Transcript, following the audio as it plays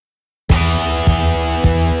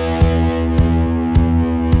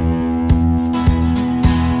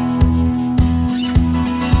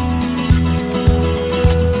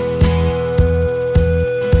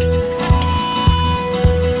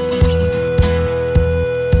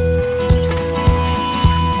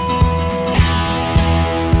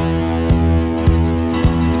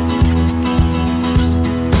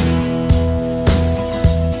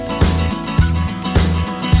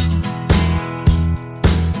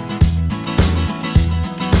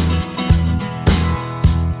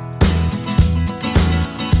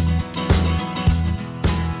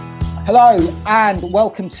Hello and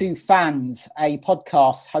welcome to Fans, a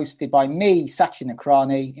podcast hosted by me, Sachin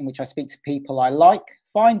Nakrani, in which I speak to people I like,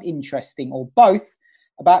 find interesting or both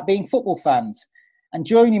about being football fans. And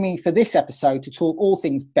joining me for this episode to talk all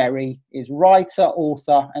things Bury is writer,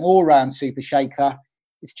 author and all-round super shaker.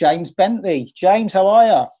 It's James Bentley. James, how are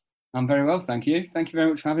you? I'm very well, thank you. Thank you very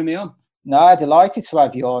much for having me on. No, delighted to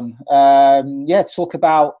have you on. To talk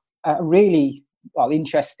about a really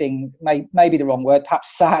interesting, maybe the wrong word,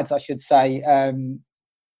 perhaps sad, I should say,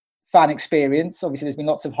 fan experience. Obviously, there's been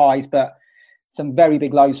lots of highs, but some very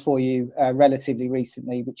big lows for you relatively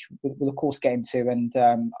recently, which we'll of course get into. And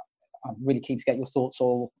I'm really keen to get your thoughts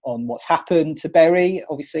all on what's happened to Bury,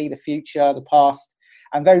 obviously the future, the past,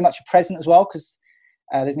 and very much the present as well, because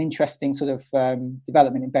there's an interesting sort of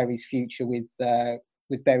development in Bury's future with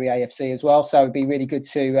Bury AFC as well. So it'd be really good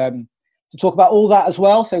to talk about all that as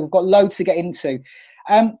well. So we've got loads to get into.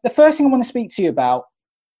 The first thing I want to speak to you about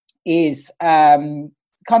is kind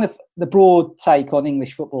of the broad take on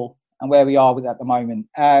English football and where we are with it at the moment.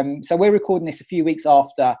 So we're recording this a few weeks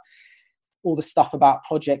after all the stuff about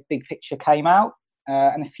Project Big Picture came out,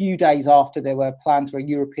 and a few days after there were plans for a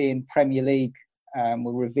European Premier League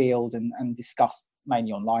were revealed and discussed,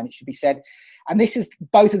 mainly online, it should be said. And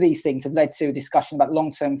both of these things have led to a discussion about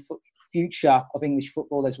long-term future of English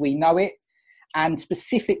football as we know it, and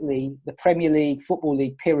specifically the Premier League, Football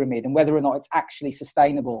League pyramid and whether or not it's actually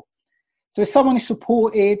sustainable. So as someone who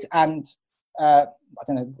supported and I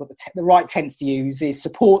don't know what the right tense to use is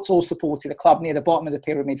supported a club near the bottom of the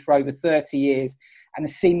pyramid for over 30 years and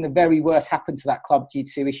has seen the very worst happen to that club due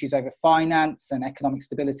to issues over finance and economic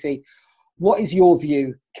stability. What is your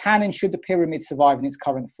view? Can and should the pyramid survive in its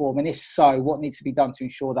current form? And if so, what needs to be done to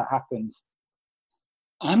ensure that happens?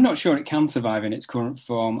 I'm not sure it can survive in its current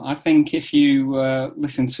form. I think if you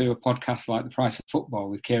listen to a podcast like The Price of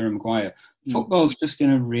Football with Kieran Maguire, football's just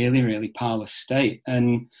in a really, really parlous state.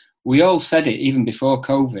 And we all said it even before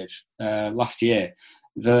COVID last year,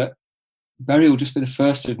 that Bury will just be the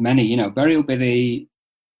first of many. You know, Bury will be the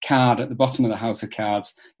card at the bottom of the house of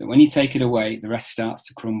cards that when you take it away, the rest starts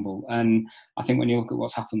to crumble. And I think when you look at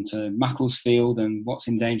what's happened to Macclesfield and what's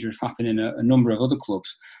in danger of happening in a number of other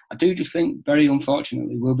clubs, I do just think Bury,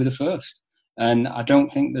 unfortunately, will be the first. And I don't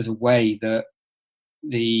think there's a way that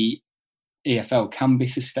the EFL can be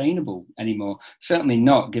sustainable anymore. Certainly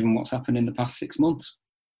not given what's happened in the past 6 months.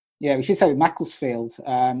 Yeah, we should say with Macclesfield,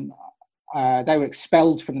 they were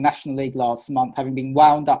expelled from the National League last month, having been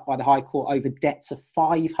wound up by the High Court over debts of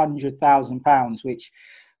 £500,000, which,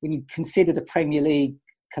 when you consider the Premier League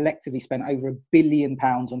collectively spent over £1 billion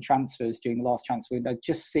on transfers during the last transfer window,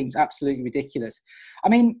 just seems absolutely ridiculous. I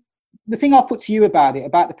mean, the thing I'll put to you about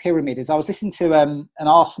the pyramid, is I was listening to an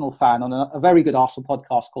Arsenal fan on a very good Arsenal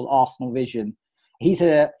podcast called Arsenal Vision. He's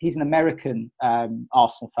an American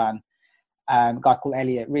Arsenal fan. A guy called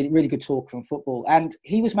Elliot, really, really good talker on football. And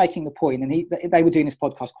he was making the point, and they were doing this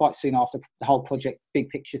podcast quite soon after the whole Project Big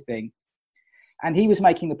Picture thing. And he was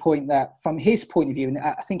making the point that from his point of view, and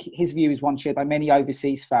I think his view is one shared by many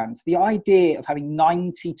overseas fans, the idea of having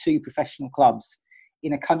 92 professional clubs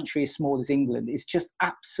in a country as small as England is just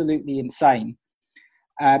absolutely insane.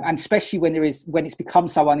 And especially when it's become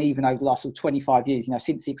so uneven over the last 25 years,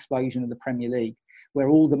 since the explosion of the Premier League, where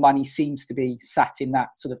all the money seems to be sat in that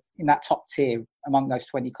top tier among those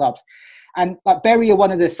 20 clubs. And like Bury are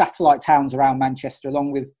one of the satellite towns around Manchester,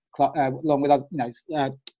 along with other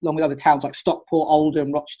towns like Stockport,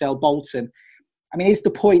 Oldham, Rochdale, Bolton. I mean, is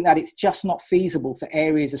the point that it's just not feasible for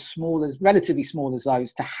areas relatively small as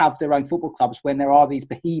those to have their own football clubs when there are these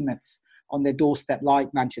behemoths on their doorstep,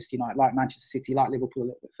 like Manchester United, like Manchester City, like Liverpool a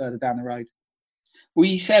little bit further down the road? Well,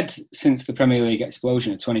 you said since the Premier League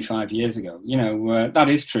explosion of 25 years ago, that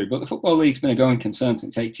is true. But the Football League's been a going concern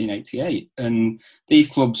since 1888. And these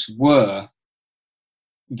clubs were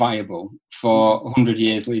viable for 100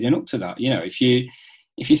 years leading up to that. If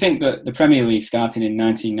you think that the Premier League starting in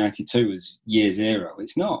 1992 was year zero,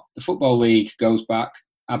 it's not. The Football League goes back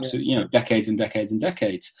absolutely, decades and decades and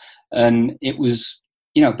decades. And it was,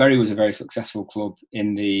 Bury was a very successful club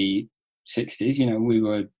in the 60s. We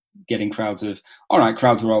were getting crowds were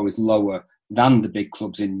always lower than the big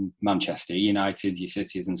clubs in Manchester, United, your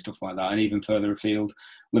Cities and stuff like that, and even further afield,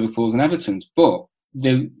 Liverpool's and Everton's. But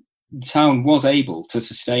the town was able to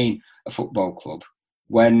sustain a football club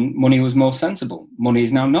when money was more sensible. Money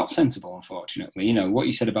is now not sensible, unfortunately. What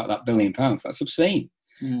you said about that £1 billion, that's obscene.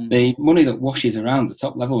 The money that washes around the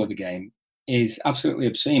top level of the game is absolutely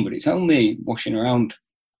obscene, but it's only washing around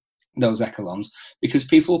those echelons because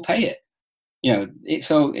people will pay it.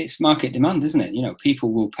 It's market demand, isn't it?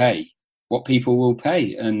 People will pay what people will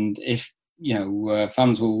pay. And if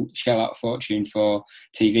fans will shell out a fortune for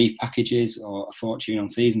TV packages or a fortune on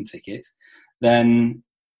season tickets, then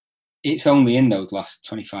it's only in those last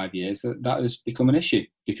 25 years that has become an issue,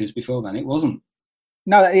 because before then it wasn't.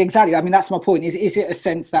 No, exactly. I mean, that's my point. Is it a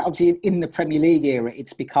sense that obviously in the Premier League era,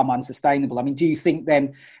 it's become unsustainable? I mean, do you think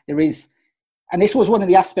then there is, and this was one of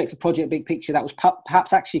the aspects of Project Big Picture that was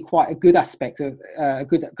perhaps actually quite a good aspect of a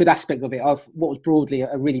good aspect of it, of what was broadly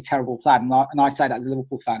a really terrible plan. And I say that as a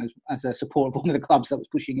Liverpool fan, as a supporter of one of the clubs that was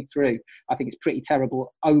pushing it through. I think it's pretty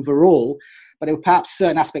terrible overall, but there were perhaps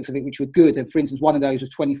certain aspects of it which were good. And for instance, one of those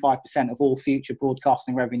was 25% of all future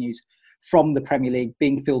broadcasting revenues from the Premier League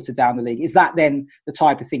being filtered down the league. Is that then the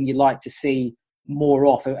type of thing you'd like to see more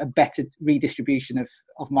of, a better redistribution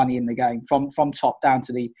of money in the game from top down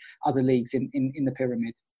to the other leagues in the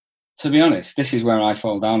pyramid? To be honest, this is where I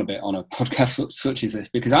fall down a bit on a podcast such as this,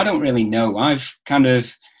 because I don't really know.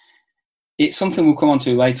 It's something we'll come on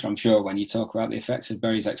to later, I'm sure, when you talk about the effects of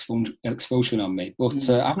Bury's expulsion on me. But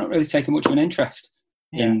I've not really taken much of an interest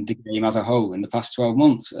in the game as a whole in the past 12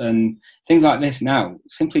 months. And things like this now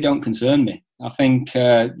simply don't concern me. I think,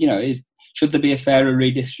 should there be a fairer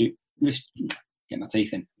redistribution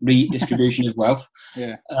of wealth?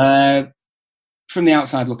 From the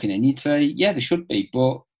outside looking in, you'd say, yeah, there should be.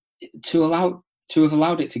 But to have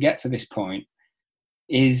allowed it to get to this point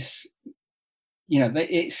is,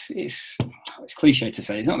 it's cliche to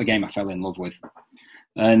say, it's not the game I fell in love with.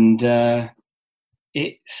 And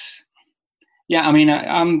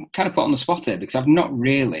I'm kind of put on the spot here because I've not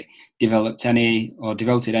really developed any or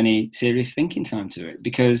devoted any serious thinking time to it,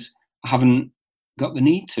 because I haven't got the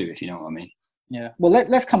need to, if you know what I mean. Yeah. Well,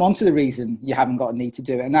 let's come on to the reason you haven't got a need to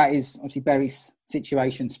do it, and that is obviously Bury's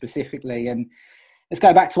situation specifically. And let's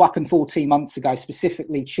go back to up and 14 months ago,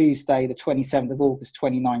 specifically Tuesday, the 27th of August,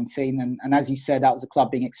 2019. And as you said, that was a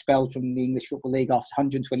club being expelled from the English Football League after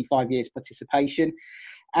 125 years participation.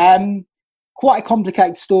 Quite a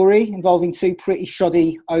complicated story involving two pretty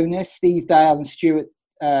shoddy owners, Steve Dale and Stuart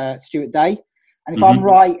Day. And if I'm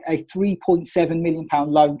right, a £3.7 million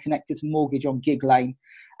loan connected to mortgage on Gig Lane.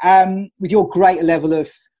 With your greater level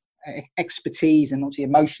of expertise and obviously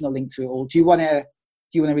emotional link to it all, do you want to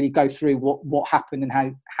really go through what happened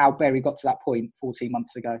and how Bury got to that point 14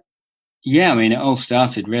 months ago? Yeah, I mean, it all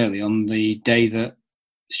started really on the day that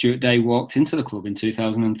Stuart Day walked into the club in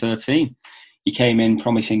 2013. He came in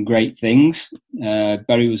promising great things.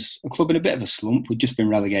 Bury was a club in a bit of a slump. We'd just been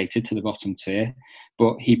relegated to the bottom tier.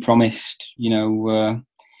 But he promised, it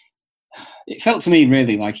felt to me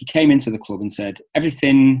really like he came into the club and said,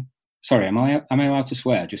 everything... Sorry, am I allowed to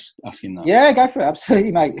swear? Just asking that. Yeah, go for it.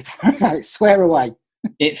 Absolutely, mate. Swear away.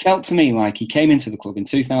 It felt to me like he came into the club in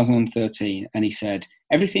 2013 and he said,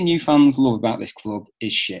 everything you fans love about this club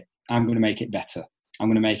is shit. I'm going to make it better. I'm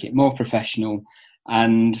going to make it more professional.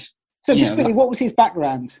 And... So just quickly, what was his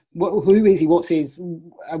background? Who is he? What's his...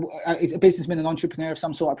 is a businessman, an entrepreneur of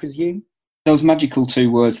some sort, I presume? Those magical two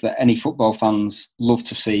words that any football fans love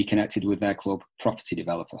to see connected with their club, property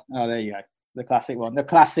developer. Oh, there you go. The classic one. The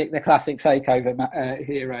classic takeover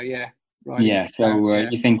hero, yeah. Right. Yeah, so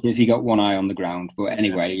you think, has he got one eye on the ground? But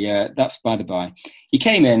anyway, that's by the by. He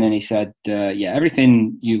came in and he said,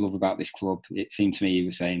 everything you love about this club, it seemed to me he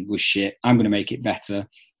was saying, was shit. I'm going to make it better.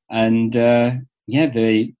 And,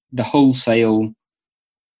 the wholesale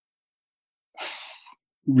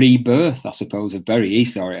rebirth, I suppose, of Bury, he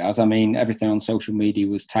saw it as. I mean, everything on social media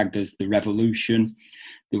was tagged as the revolution.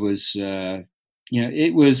 There was,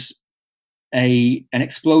 it was an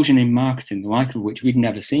explosion in marketing, the like of which we'd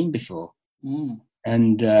never seen before.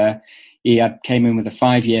 And he came in with a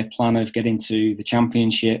 5-year plan of getting to the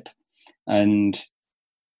Championship, and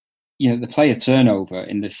the player turnover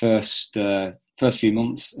in the first few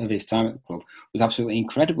months of his time at the club was absolutely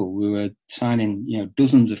incredible. We were signing,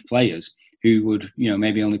 dozens of players who would,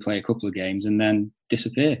 maybe only play a couple of games and then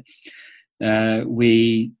disappear.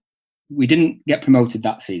 We didn't get promoted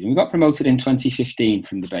that season. We got promoted in 2015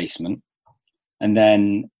 from the basement. And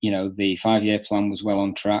then, the 5-year plan was well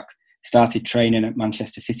on track. Started training at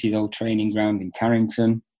Manchester City's old training ground in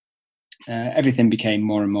Carrington. Everything became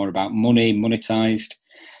more and more about money, monetised.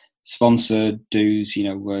 Sponsored dues,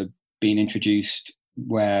 were being introduced,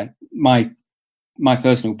 where my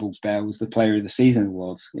personal bugbear was the Player of the Season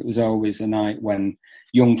awards. It was always a night when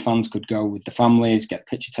young fans could go with the families, get a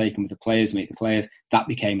picture taken with the players, meet the players. That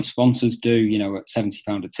became a sponsors do, at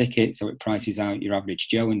 £70 a ticket, so it prices out your average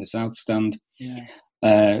Joe in the South Stand.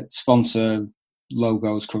 Sponsor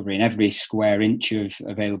logos covering every square inch of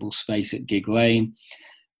available space at Gig Lane,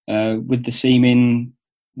 with the seeming,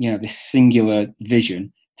 this singular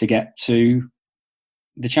vision to get to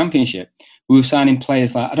the Championship. We were signing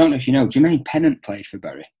players like, I don't know if you know, Jermaine Pennant played for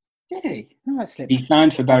Bury. Did he? No, He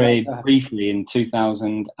signed for Bury briefly in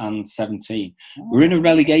 2017. We're in a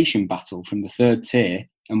relegation battle from the third tier,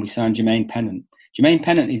 and we signed Jermaine Pennant. Jermaine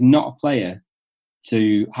Pennant is not a player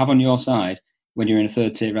to have on your side when you're in a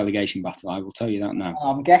third tier relegation battle. I will tell you that now.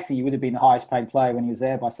 I'm guessing he would have been the highest paid player when he was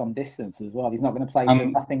there by some distance as well. He's not going to play for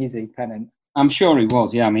nothing, is he, Pennant? I'm sure he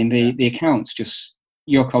was, yeah. I mean, the accounts just...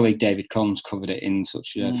 Your colleague David Cons covered it in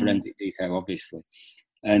such forensic detail, obviously.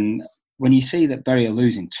 And when you see that Bury are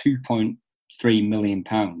losing £2.3 million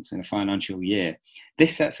in a financial year,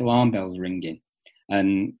 this sets alarm bells ringing.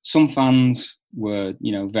 And some fans were,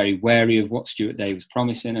 very wary of what Stuart Day was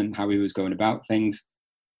promising and how he was going about things.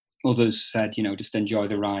 Others said, just enjoy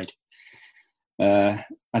the ride.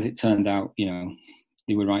 As it turned out,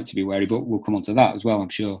 they were right to be wary, but we'll come on to that as well, I'm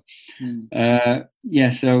sure.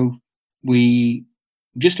 So we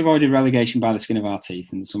just avoided relegation by the skin of our teeth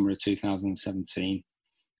in the summer of 2017.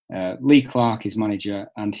 Lee Clark is manager,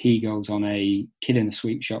 and he goes on a kid in a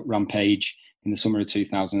sweep shop rampage in the summer of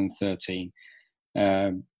 2013.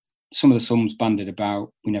 Some of the sums bandied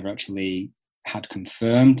about, we never actually had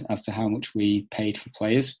confirmed as to how much we paid for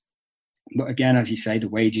players. But again, as you say, the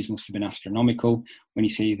wages must have been astronomical. When you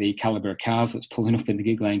see the calibre of cars that's pulling up in the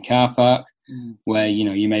Gig Lane car park, where,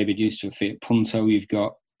 you may be used to a Fiat Punto, you've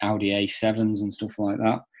got Audi A7s and stuff like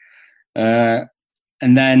that.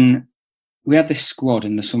 And then we had this squad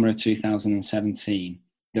in the summer of 2017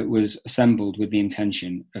 that was assembled with the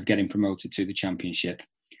intention of getting promoted to the Championship.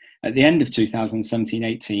 At the end of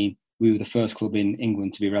 2017-18, we were the first club in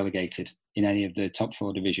England to be relegated in any of the top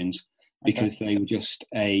four divisions because they were just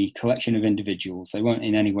a collection of individuals. They weren't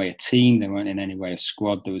in any way a team. They weren't in any way a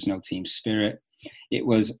squad. There was no team spirit. It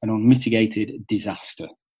was an unmitigated disaster.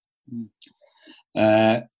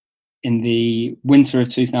 In the winter of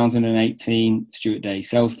 2018, Stuart Day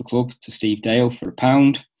sells the club to Steve Dale for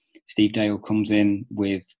 £1. Steve Dale comes in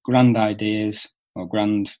with grand ideas or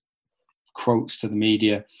grand quotes to the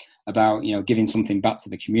media about, giving something back to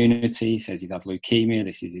the community. He says he's had leukemia.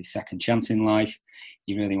 This is his second chance in life.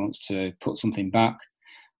 He really wants to put something back.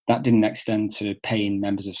 That didn't extend to paying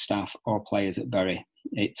members of staff or players at Bury.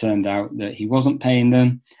 It turned out that he wasn't paying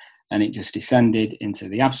them, and it just descended into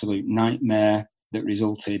the absolute nightmare that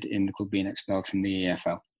resulted in the club being expelled from the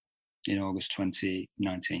EFL in August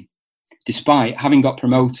 2019. Despite having got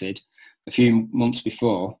promoted a few months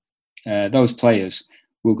before, those players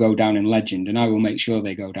will go down in legend, and I will make sure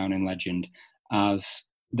they go down in legend as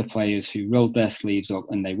the players who rolled their sleeves up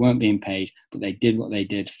and they weren't being paid, but they did what they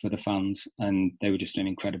did for the fans, and they were just an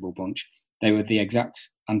incredible bunch. They were the exact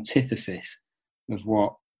antithesis of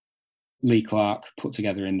what Lee Clark put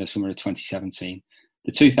together in the summer of 2017.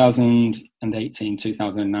 The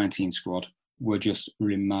 2018-2019 squad were just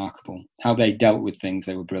remarkable. How they dealt with things,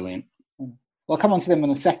 they were brilliant. Well, I'll come on to them in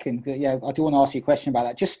a second. But yeah, I do want to ask you a question about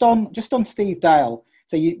that. Just on Steve Dale.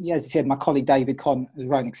 So, as you said, my colleague David Conn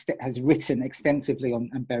has written extensively on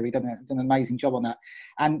Bury, done an amazing job on that.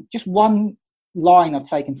 And just one line I've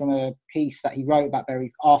taken from a piece that he wrote about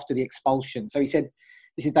Bury after the expulsion. So he said,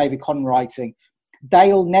 this is David Conn writing,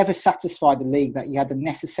 Dale never satisfied the league that he had the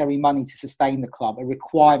necessary money to sustain the club, a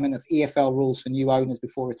requirement of EFL rules for new owners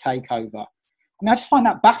before a takeover. I mean, I just find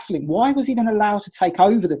that baffling. Why was he then allowed to take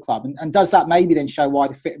over the club? And does that maybe then show why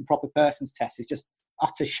the fit and proper persons test is just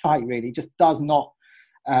utter shite, really? It just does not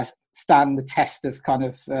stand the test of kind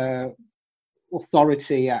of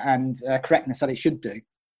authority and correctness that it should do.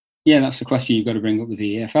 Yeah, that's the question you've got to bring up with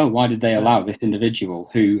the EFL. Why did they allow this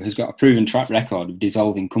individual who has got a proven track record of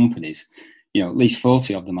dissolving companies? At least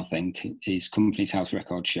 40 of them, I think, his Companies House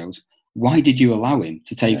record shows. Why did you allow him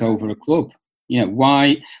to take over a club?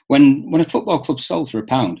 Why, when a football club's sold for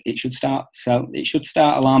 £1, it should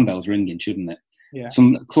start alarm bells ringing, shouldn't it? Yeah.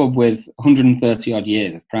 Some club with 130 odd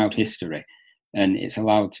years of proud history, and it's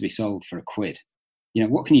allowed to be sold for £1.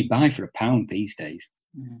 What can you buy for £1 these days?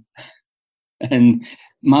 And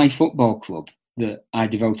my football club that I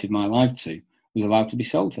devoted my life to was allowed to be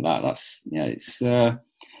sold for that.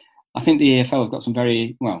 I think the EFL have got some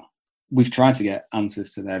we've tried to get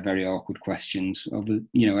answers to their very awkward questions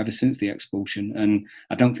ever since the expulsion, and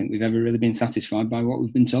I don't think we've ever really been satisfied by what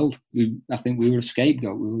we've been told. I think we were a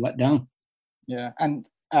scapegoat. We were let down. Yeah, and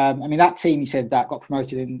that team you said that got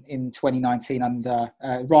promoted in 2019 under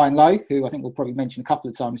Ryan Lowe, who I think we'll probably mention a couple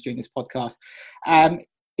of times during this podcast.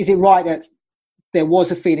 Is it right that there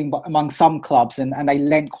was a feeling among some clubs, and they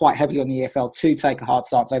lent quite heavily on the EFL to take a hard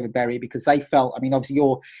stance over Bury because they felt, obviously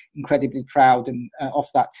you're incredibly proud and of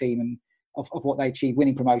that team and of what they achieved,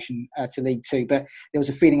 winning promotion to League Two, but there was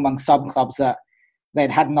a feeling among some clubs that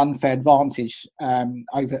they'd had an unfair advantage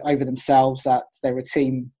over themselves, that they were a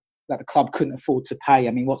team that the club couldn't afford to pay.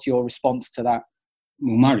 What's your response to that?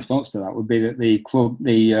 well, my response to that would be that the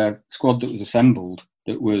squad that was assembled,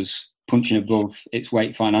 that was punching above its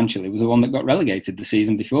weight financially, was the one that got relegated the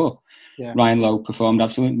season before. Yeah. Ryan Lowe performed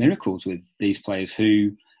absolute miracles with these players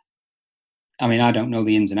who, I mean, I don't know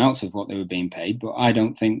the ins and outs of what they were being paid, but I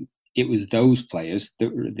don't think it was those players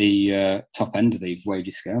that were at the top end of the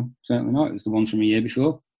wages scale. Certainly not. It was the ones from a year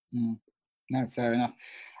before. No, fair enough.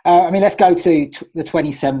 I mean, let's go to the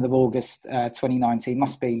 27th of August, 2019.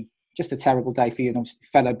 Must be just a terrible day for you and obviously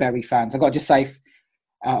fellow Bury fans. I've got to just say,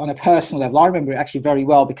 on a personal level, I remember it actually very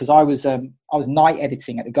well because I was night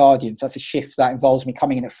editing at The Guardian. So that's a shift that involves me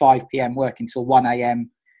coming in at 5 p.m, working till 1 a.m,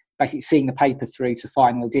 basically seeing the paper through to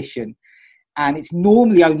final edition. And it's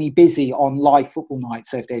normally only busy on live football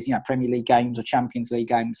nights. So if there's, Premier League games or Champions League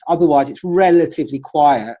games, otherwise it's relatively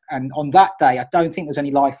quiet. And on that day, I don't think there was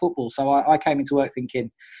any live football. So I came into work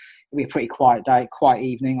thinking it'll be a pretty quiet day, quiet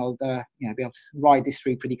evening. I'll be able to ride this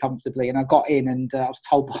through pretty comfortably. And I got in and I was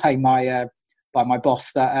told by my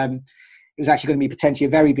boss that it was actually going to be potentially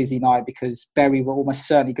a very busy night because Bury were almost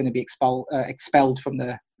certainly going to be expelled from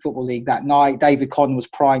the Football League that night. David Conn was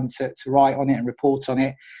primed to write on it and report on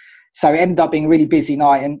it. So it ended up being a really busy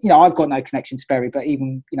night. And, I've got no connection to Bury, but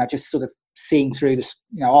even, just sort of seeing through this,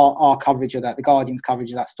 our coverage of that, the Guardian's coverage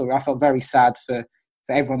of that story, I felt very sad for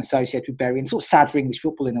everyone associated with Bury and sort of sad for English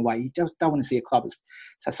football in a way. You just don't want to see a club that's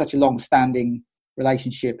had such a long-standing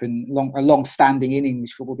relationship and a long-standing in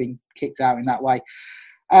English football being kicked out in that way.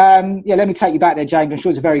 Let me take you back there, James. I'm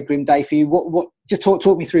sure it's a very grim day for you. What? Just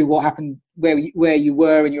talk me through what happened, where you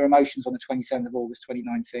were and your emotions on the 27th of August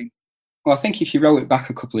 2019. Well, I think if you roll it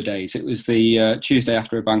back a couple of days, it was the Tuesday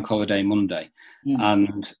after a bank holiday Monday.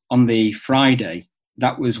 And on the Friday,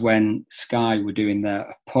 that was when Sky were doing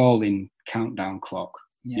their appalling countdown clock,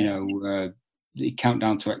 the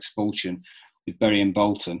countdown to expulsion with Bury and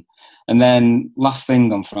Bolton. And then last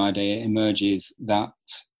thing on Friday, it emerges that,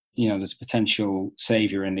 there's a potential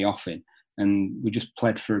saviour in the offing. And we just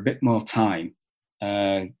pled for a bit more time.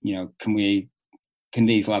 Can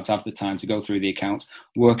these lads have the time to go through the accounts,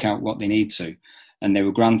 work out what they need to? And they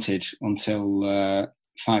were granted until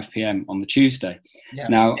 5 p.m. on the Tuesday. Yeah.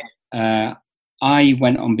 Now, I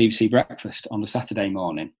went on BBC Breakfast on the Saturday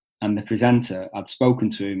morning, and the presenter, I'd spoken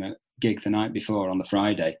to him at Gig the night before on the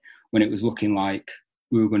Friday when it was looking like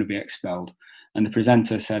we were going to be expelled. And the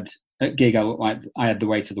presenter said, at Gig, I looked like I had the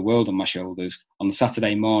weight of the world on my shoulders. On the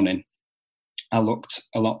Saturday morning, I looked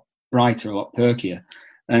a lot brighter, a lot perkier.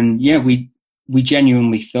 And yeah, we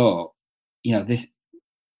genuinely thought,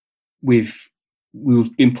 we've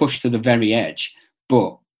been pushed to the very edge,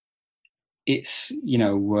 but it's,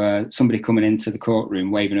 somebody coming into the courtroom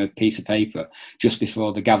waving a piece of paper just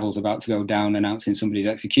before the gavel's about to go down announcing somebody's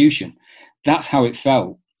execution. That's how it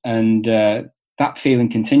felt. And that feeling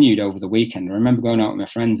continued over the weekend. I remember going out with my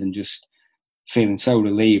friends and just feeling so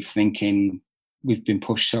relieved, thinking we've been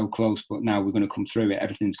pushed so close, but now we're going to come through it.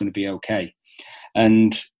 Everything's going to be okay.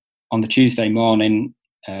 And on the Tuesday morning,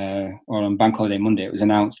 or on Bank Holiday Monday, it was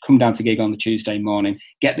announced, come down to Gig on the Tuesday morning,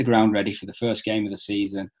 get the ground ready for the first game of the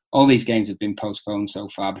season. All these games have been postponed so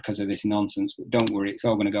far because of this nonsense, but don't worry, it's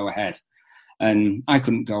all going to go ahead. And I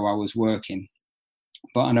couldn't go, I was working.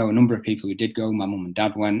 But I know a number of people who did go. My mum and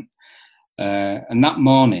dad went. And that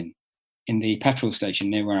morning, in the petrol station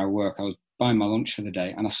near where I work, I was buying my lunch for the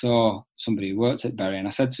day, and I saw somebody who worked at Bury, and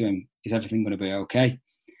I said to him, is everything going to be okay?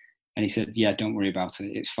 And he said, yeah, don't worry about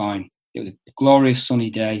it. It's fine. It was a glorious sunny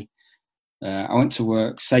day. I went to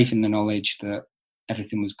work safe in the knowledge that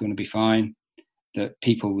everything was going to be fine, that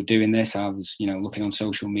people were doing this. I was, looking on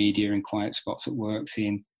social media in quiet spots at work,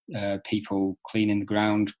 seeing people cleaning the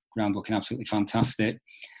ground looking absolutely fantastic.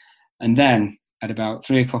 And then at about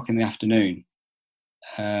 3:00 in the afternoon,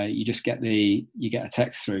 you get a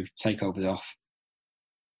text through, takeover's off.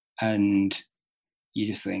 And you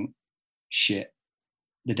just think, shit.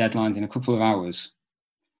 The deadline's in a couple of hours.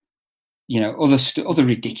 Other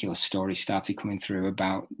ridiculous stories started coming through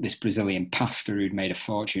about this Brazilian pastor who'd made a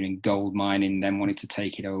fortune in gold mining, then wanted to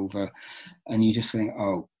take it over. And you just think,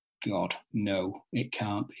 oh God, no, it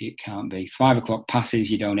can't be. 5:00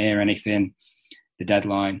 passes, you don't hear anything, the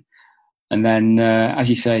deadline. And then, as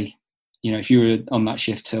you say, if you were on that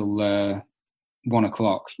shift till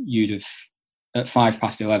 1:00, you'd have, at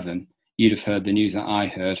 11:05, you'd have heard the news that I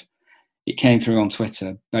heard. It came through on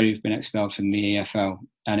Twitter, Bury have been expelled from the EFL,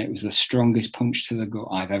 and it was the strongest punch to the gut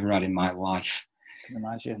I've ever had in my life. I can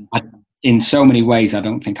imagine. In so many ways, I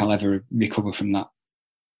don't think I'll ever recover from that,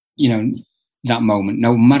 that moment.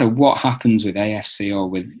 No matter what happens with AFC or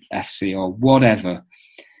with FC or whatever,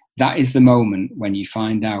 that is the moment when you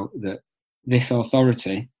find out that this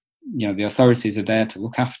authority, the authorities are there to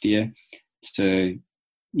look after you, to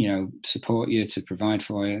support you, to provide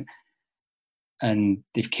for you, and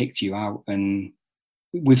they've kicked you out. And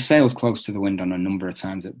we've sailed close to the wind on a number of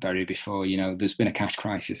times at Bury before. There's been a cash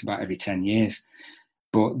crisis about every 10 years,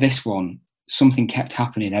 but this one, something kept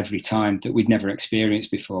happening every time that we'd never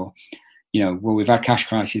experienced before. We've had cash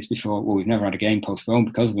crises before. Well, we've never had a game postponed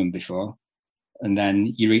because of them before. And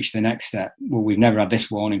then you reach the next step. Well, we've never had this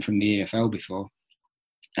warning from the EFL before.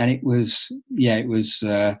 And it was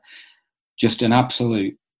just an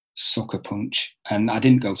absolute sucker punch. And I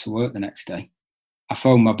didn't go to work the next day. I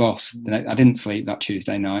phoned my boss. I didn't sleep that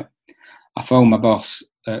Tuesday night. I phoned my boss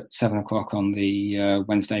at 7:00 on the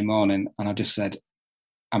Wednesday morning, and I just said,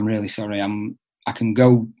 "I'm really sorry. I can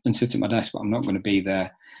go and sit at my desk, but I'm not going to be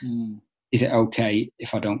there. Is it okay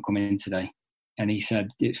if I don't come in today?" And he said,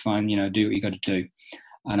 "It's fine. Do what you got to do."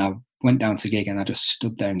 And I went down to gig, and I just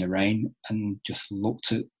stood there in the rain and just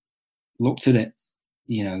looked at it.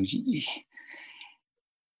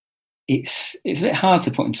 It's a bit hard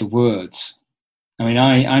to put into words. I mean,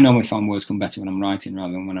 I normally find words come better when I'm writing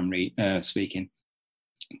rather than when I'm speaking.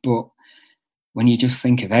 But when you just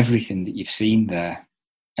think of everything that you've seen there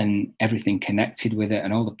and everything connected with it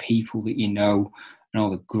and all the people that and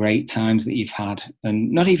all the great times that you've had,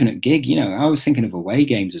 and not even at gig, I was thinking of away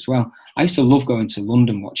games as well. I used to love going to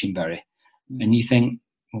London watching Bury. And you think,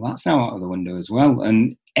 well, that's now out of the window as well.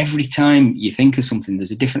 And every time you think of something,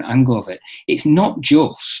 there's a different angle of it. It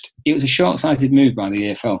was a short-sighted move by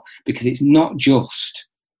the EFL, because it's not just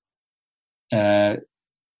Bury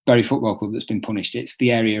Football Club that's been punished. It's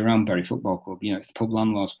the area around Bury Football Club. It's the pub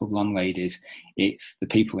landlords, pub landladies. It's the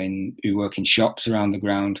people who work in shops around the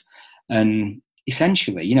ground. And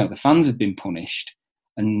essentially, the fans have been punished.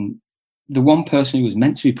 And the one person who was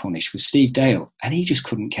meant to be punished was Steve Dale, and he just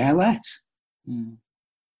couldn't care less.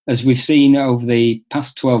 As we've seen over the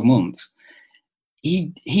past 12 months,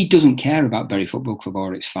 he doesn't care about Bury Football Club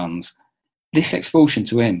or its fans. This expulsion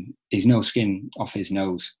to him is no skin off his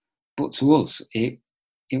nose. But to us, it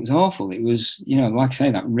was awful. It was, like I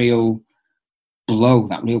say, that real blow,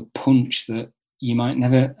 that real punch that you might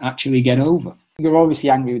never actually get over. You're obviously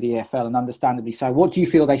angry with the EFL, and understandably so. What do you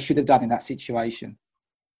feel they should have done in that situation?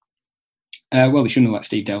 Well, they shouldn't have let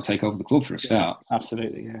Steve Dale take over the club for a start.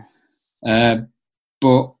 Absolutely, yeah.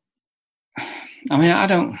 But I mean, I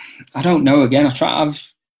don't know. Again, I've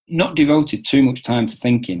not devoted too much time to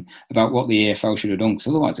thinking about what the EFL should have done, because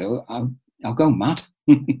otherwise I'll go mad.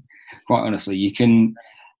 Quite honestly,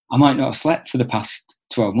 I might not have slept for the past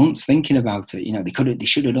 12 months thinking about it. They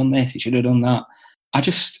should have done this, they should have done that.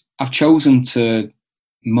 I've chosen to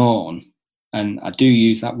mourn, and I do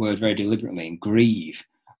use that word very deliberately, and grieve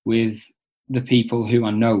with the people who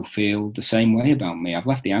I know feel the same way about me. I've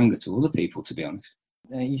left the anger to other people, to be honest.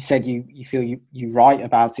 You said you feel you write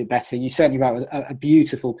about it better. You certainly wrote a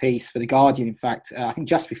beautiful piece for The Guardian, in fact, I think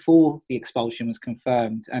just before the expulsion was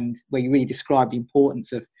confirmed, and where you really described the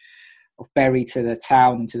importance of Bury to the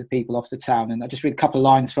town and to the people of the town. And I just read a couple of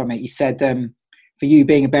lines from it. You said, for you,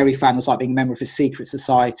 being a Bury fan was like being a member of a secret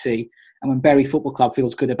society. And when Bury Football Club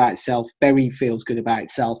feels good about itself, Bury feels good about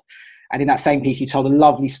itself. And in that same piece, you told a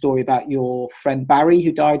lovely story about your friend Barry,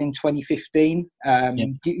 who died in 2015.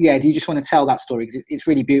 Do you just want to tell that story? Because it's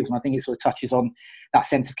really beautiful. And I think it sort of touches on that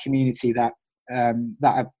sense of community that a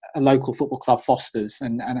local football club fosters,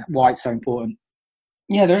 and why it's so important.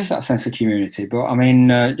 Yeah, there is that sense of community. But I mean,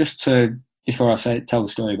 before I tell the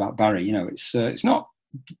story about Barry,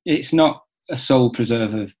 it's not a sole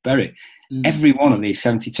preserve of Bury. Every one of these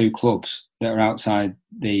 72 clubs that are outside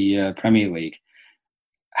the Premier League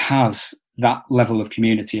has that level of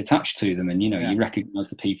community attached to them, and you recognise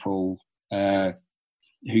the people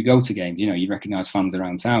who go to games. You recognise fans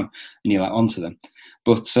around town, and you're onto them.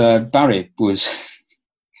 But Barry was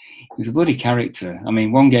he was a bloody character. I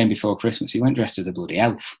mean, one game before Christmas, he went dressed as a bloody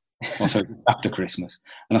elf. Also after Christmas,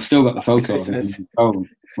 and I've still got the photo of him on his phone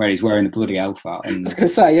where he's wearing the bloody elf hat. And, I was going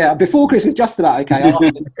to say, yeah, before Christmas, just about okay.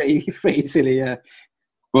 After, pretty silly, yeah.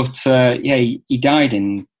 But he died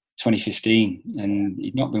in 2015, and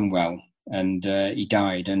he'd not been well, and he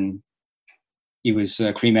died, and he was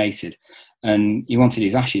cremated, and he wanted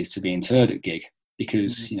his ashes to be interred at gig,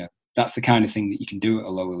 because that's the kind of thing that you can do at a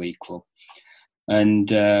lower league club.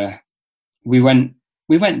 And we went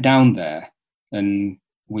down there, and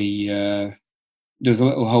there was a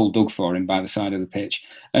little hole dug for him by the side of the pitch,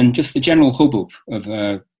 and just the general hubbub of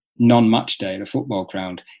a non-match day at a football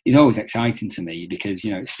ground is always exciting to me, because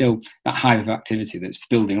it's still that hive of activity that's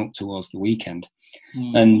building up towards the weekend.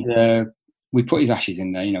 And we put his ashes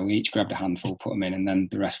in there. We each grabbed a handful, put them in, and then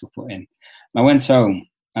the rest were put in. And I went home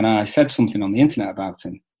and I said something on the internet about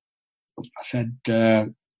him. I said,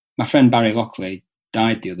 my friend Barry Lockley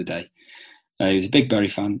died the other day, He was a big Bury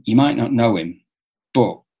fan. You might not know him,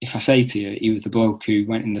 but if I say to you, he was the bloke who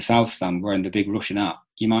went in the South Stand wearing the big Russian hat,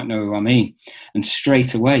 you might know who I mean. And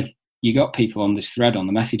straight away, you got people on this thread on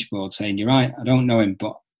the message board saying, you're right, I don't know him,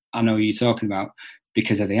 but I know who you're talking about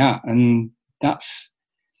because of the hat. And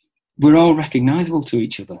we're all recognisable to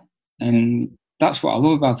each other. And that's what I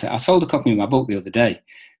love about it. I sold a copy of my book the other day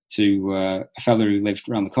to a fellow who lived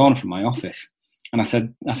around the corner from my office. And I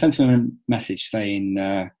sent him a message saying,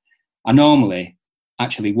 I normally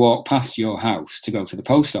actually walk past your house to go to the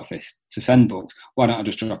post office to send books. Why don't I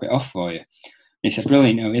just drop it off for you? And he said,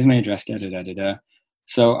 brilliant, no, here's my address, da-da-da-da-da.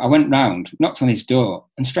 So I went round, knocked on his door,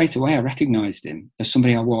 and straight away I recognised him as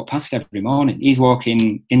somebody I walk past every morning. He's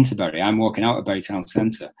walking into Bury, I'm walking out of Bury Town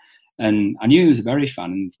Centre. And I knew he was a Bury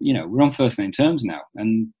fan, and, you know, we're on first name terms now.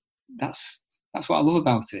 And that's what I love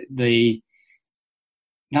about it.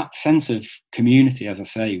 That sense of community, as I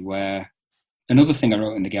say, where another thing I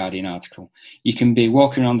wrote in the Guardian article, you can be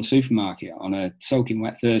walking around the supermarket on a soaking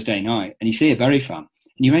wet Thursday night and you see a Bury fan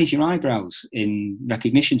and you raise your eyebrows in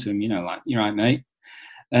recognition to him, you know, like, you're right, mate.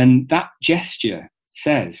 And that gesture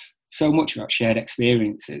says so much about shared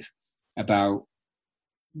experiences, about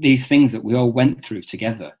these things that we all went through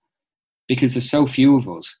together, because there's so few of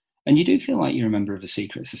us. And you do feel like you're a member of a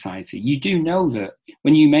secret society. You do know that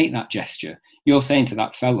when you make that gesture, you're saying to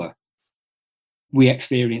that fella, we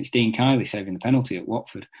experienced Dean Kiley saving the penalty at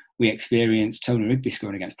Watford. We experienced Tony Rigby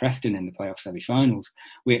scoring against Preston in the playoff semi-finals.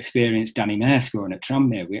 We experienced Danny Mayer scoring at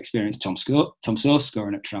Tranmere. We experienced Tom Source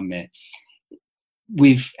scoring at Tranmere.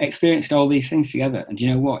 We've experienced all these things together. And you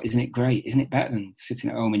know what? Isn't it great? Isn't it better than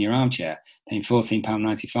sitting at home in your armchair paying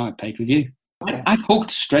 £14.95 pay-per-view? I've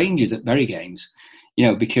hugged strangers at Bury games, you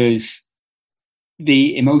know, because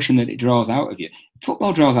the emotion that it draws out of you.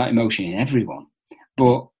 Football draws out emotion in everyone.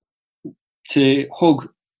 But to hug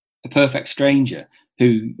a perfect stranger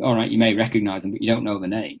who, all right, you may recognise them, but you don't know the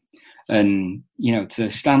name. And, you know, to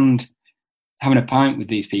stand having a pint with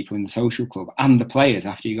these people in the social club and the players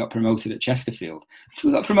after you got promoted at Chesterfield. After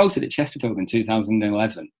we got promoted at Chesterfield in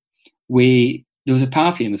 2011, there was a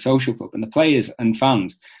party in the social club and the players and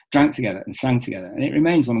fans drank together and sang together. And it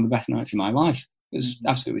remains one of the best nights of my life. It was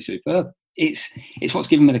absolutely superb. It's what's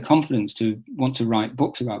given me the confidence to want to write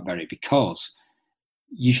books about Bury, because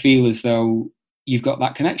you feel as though you've got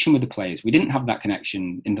that connection with the players. We didn't have that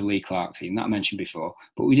connection in the Lee Clark team, that I mentioned before,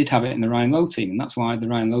 but we did have it in the Ryan Lowe team. And that's why the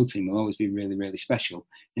Ryan Lowe team will always be really, really special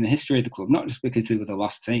in the history of the club, not just because they were the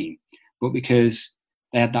last team, but because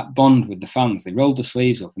they had that bond with the fans. They rolled the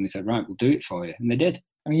sleeves up and they said, right, we'll do it for you. And they did.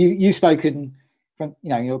 I mean, you've spoken from, you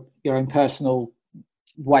know, your own personal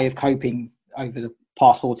way of coping over the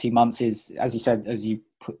past 14 months is, as you said, as you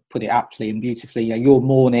put it aptly and beautifully, you know, you're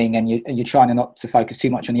mourning and you're trying not to focus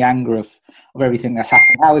too much on the anger of everything that's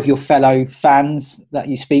happened. How have your fellow fans that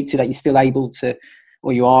you speak to, that you're still able to,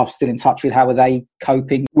 or you are still in touch with, how are they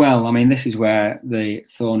coping? Well, I mean, this is where the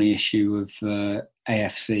thorny issue of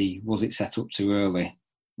AFC, was it set up too early,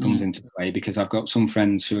 comes into play, because I've got some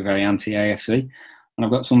friends who are very anti-AFC and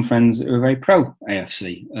I've got some friends who are very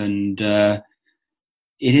pro-AFC, and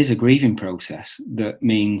it is a grieving process that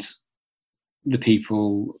means the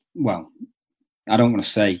people, well, I don't want to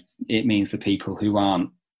say it means the people who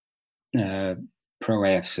aren't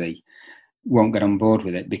pro-AFC won't get on board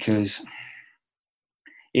with it, because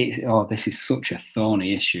this is such a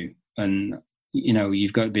thorny issue, and you know,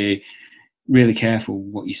 you've got to be really careful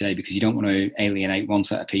what you say, because you don't want to alienate one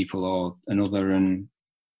set of people or another. And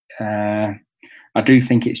I do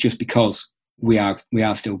think it's just because we are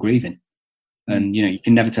still grieving, and you know, you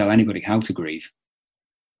can never tell anybody how to grieve.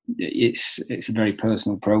 It's a very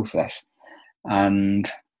personal process, and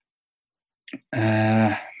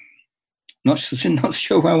not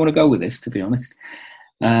sure where I want to go with this, to be honest.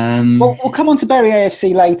 Well, we'll come on to Bury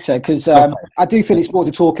AFC later, because I do feel it's more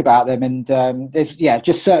to talk about them, and there's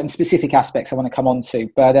just certain specific aspects I want to come on to.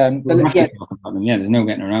 But talk about them. There's no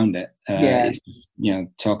getting around it. It's just, you know,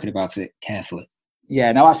 talking about it carefully.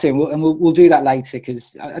 Yeah, no, absolutely, and we'll do that later,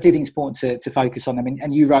 because I do think it's important to focus on them.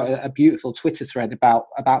 And you wrote a beautiful Twitter thread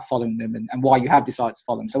about following them and why you have decided to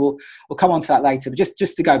follow them. So we'll come on to that later. But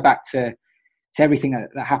just to go back to everything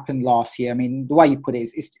that happened last year, I mean, the way you put it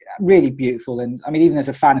is really beautiful. And I mean, even as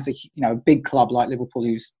a fan of a big club like Liverpool,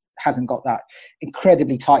 who hasn't got that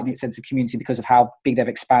incredibly tight-knit sense of community because of how big they've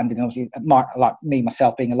expanded, and obviously, like me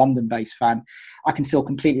myself being a London-based fan, I can still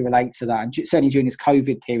completely relate to that. And certainly during this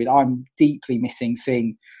COVID period, I'm deeply missing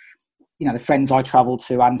seeing, you know, the friends I travel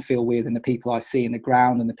to Anfield with, and the people I see in the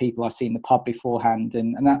ground, and the people I see in the pub beforehand.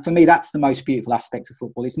 And that, for me, that's the most beautiful aspect of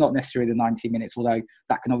football. It's not necessarily the 90 minutes, although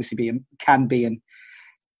that can obviously be and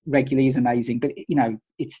regularly is amazing, but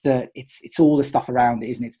it's all the stuff around it,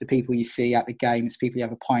 isn't it? It's the people you see at the game, it's people you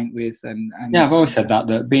have a pint with, and yeah, I've always said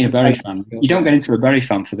that being a Bury fan, you don't get into a Bury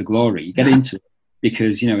fan for the glory. You get into it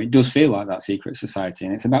because it does feel like that secret society,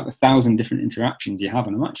 and it's about 1,000 different interactions you have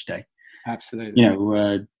on a match day.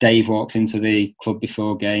 Absolutely. Dave walks into the club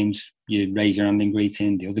before games, you raise your hand in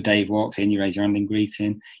greeting. The other Dave walks in, you raise your hand in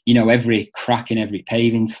greeting. Every crack in every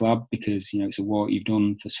paving slab because, it's a work you've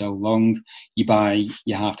done for so long. You buy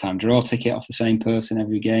your half-time draw ticket off the same person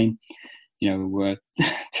every game.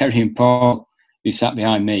 Terry and Paul, who sat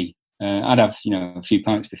behind me, I'd have, a few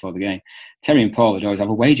pints before the game. Terry and Paul would always have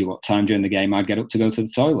a wager what time during the game I'd get up to go to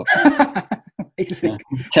the toilet.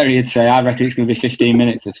 Terry would say, I reckon it's going to be 15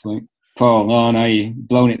 minutes this week. Paul, oh no, you've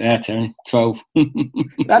blown it there, Terry. 12.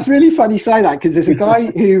 That's really funny you say that, because there's a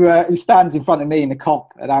guy who stands in front of me in the Kop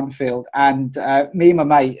at Anfield, and me and my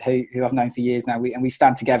mate, who I've known for years now, we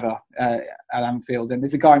stand together at Anfield, and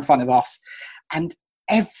there's a guy in front of us, and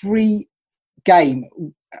every game,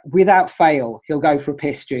 without fail, he'll go for a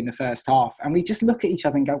piss during the first half, and we just look at each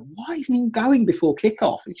other and go, why isn't he going before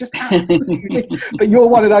kickoff? It's just absolutely. But you're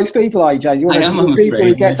one of those people, AJ. You're one of those people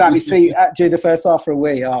who gets out of his seat during the first half for a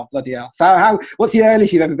wee. Oh, bloody hell. So what's the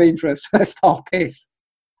earliest you've ever been for a first half piss?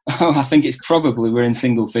 Oh, I think it's probably we're in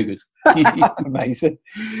single figures. Amazing.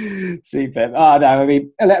 Super. No, I mean,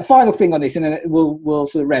 final thing on this, and then we'll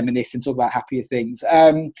sort of reminisce and talk about happier things.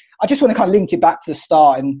 I just want to kind of link it back to the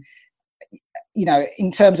start, and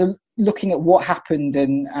in terms of looking at what happened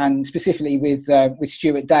and specifically with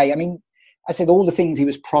Stuart Day. I mean, I said all the things he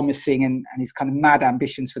was promising and his kind of mad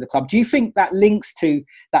ambitions for the club. Do you think that links to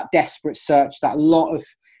that desperate search that a lot of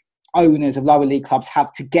owners of lower league clubs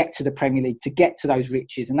have to get to the Premier League, to get to those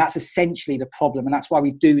riches? And that's essentially the problem. And that's why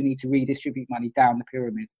we do need to redistribute money down the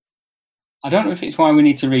pyramid. I don't know if it's why we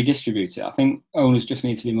need to redistribute it. I think owners just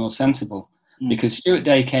need to be more sensible. Because Stuart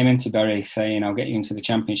Day came into Bury saying, I'll get you into the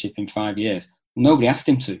Championship in 5 years. Nobody asked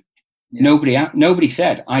him to. Yeah. Nobody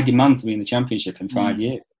said, I demand to be in the Championship in 5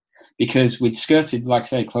 years. Because we'd skirted, like I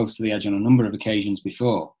say, close to the edge on a number of occasions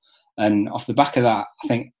before. And off the back of that, I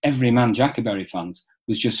think every man Jack of Bury fans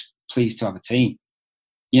was just pleased to have a team.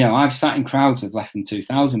 I've sat in crowds of less than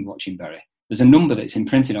 2,000 watching Bury. There's a number that's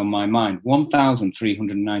imprinted on my mind,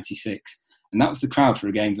 1,396. And that was the crowd for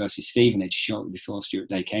a game versus Stevenage shortly before Stuart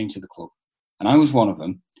Day came to the club. And I was one of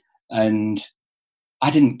them. And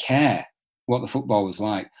I didn't care what the football was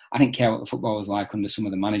like. I didn't care what the football was like under some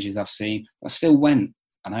of the managers I've seen. But I still went.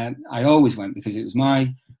 And I always went because it was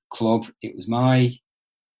my club. It's my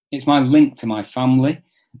link to my family.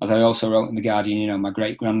 As I also wrote in The Guardian, my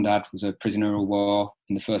great-granddad was a prisoner of war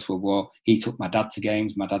in the First World War. He took my dad to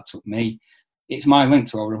games. My dad took me. It's my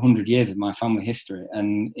link to over 100 years of my family history.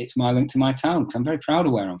 And it's my link to my town because I'm very proud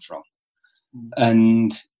of where I'm from.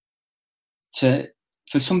 And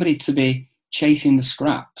for somebody to be chasing the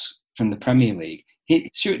scraps from the Premier League,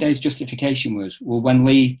 Stuart Day's justification was, well, when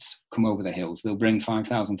Leeds come over the hills, they'll bring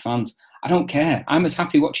 5,000 fans. I don't care. I'm as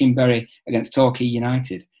happy watching Bury against Torquay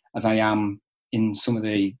United as I am in some of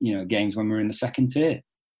the games when we're in the second tier,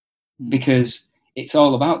 because it's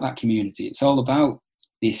all about that community. It's all about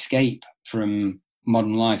the escape from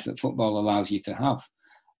modern life that football allows you to have,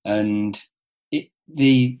 and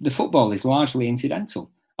the football is largely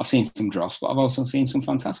incidental. I've seen some dross, but I've also seen some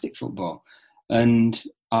fantastic football. And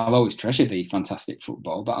I'll always treasure the fantastic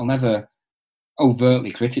football, but I'll never overtly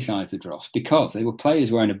criticise the dross because they were players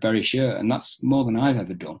wearing a Bury shirt, and that's more than I've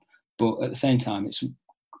ever done. But at the same time, it's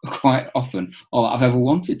quite often all I've ever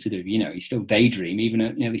wanted to do. You still daydream, even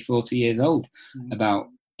at nearly 40 years old, about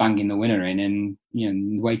banging the winner in, and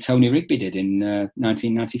the way Tony Rigby did in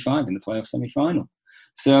 1995 in the playoff semi-final.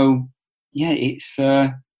 So, yeah, it's...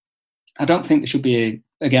 I don't think there should be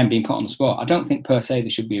again, being put on the spot, I don't think per se there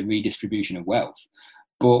should be a redistribution of wealth,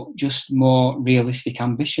 but just more realistic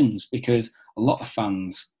ambitions, because a lot of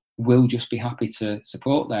fans will just be happy to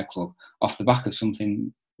support their club off the back of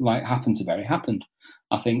something like happened to Bury happened.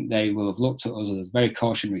 I think they will have looked at us as a very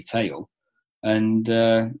cautionary tale. And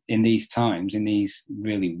in these times, in these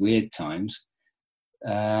really weird times,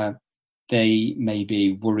 they may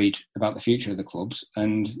be worried about the future of the clubs,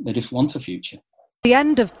 and they just want a future. The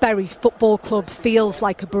end of Bury Football Club feels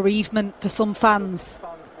like a bereavement for some fans.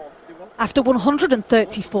 After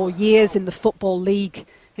 134 years in the Football League,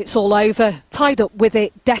 it's all over, tied up with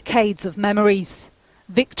it decades of memories,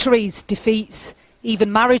 victories, defeats,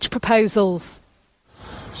 even marriage proposals.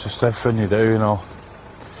 It's just everything you do, you know.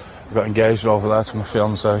 I got engaged over there to my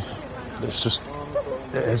fiancée. It's just,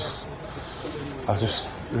 it is. I'm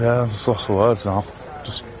just lost for words now.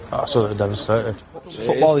 Just absolutely devastated.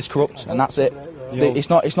 Football is corrupt, and that's it. It's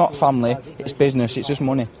not family, it's business, it's just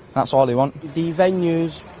money. That's all they want. The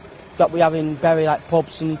venues that we have in Bury, like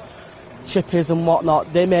pubs and chippies and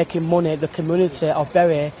whatnot, they're making money. The community of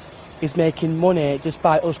Bury is making money just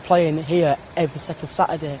by us playing here every second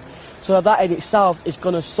Saturday. So that in itself is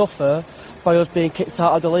going to suffer by us being kicked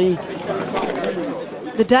out of the league.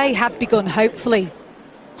 The day had begun hopefully.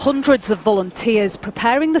 Hundreds of volunteers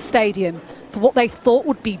preparing the stadium for what they thought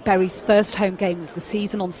would be Bury's first home game of the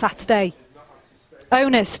season on Saturday.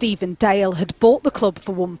 Owner Stephen Dale had bought the club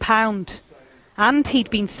for £1 and he'd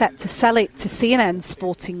been set to sell it to CNN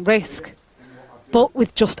Sporting Risk. But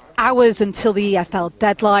with just hours until the EFL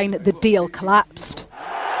deadline, the deal collapsed.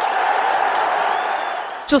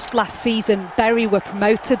 Just last season, Bury were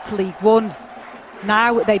promoted to League One.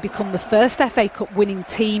 Now they become the first FA Cup winning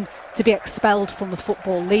team to be expelled from the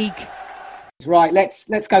Football League. Right, let's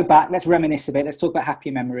go back. Let's reminisce a bit. Let's talk about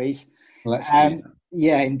happy memories.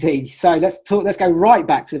 Yeah, indeed. So let's go right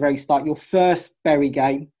back to the very start. Your first Bury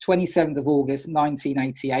game, 27th of August,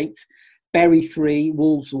 1988. Bury 3,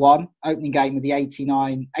 Wolves 1. Opening game of the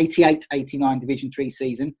 88-89 Division 3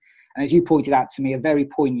 season. And as you pointed out to me, a very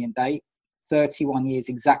poignant day. 31 years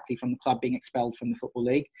exactly from the club being expelled from the Football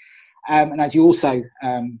League. And as you also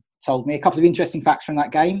told me, a couple of interesting facts from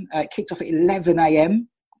that game. It kicked off at 11 a.m.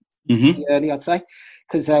 Early, I'd say,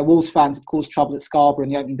 because Wolves fans had caused trouble at Scarborough on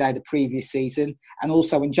the opening day of the previous season. And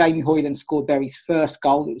also when Jamie Hoyland scored Bury's first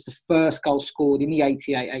goal, it was the first goal scored in the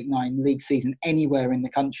 88-89 league season anywhere in the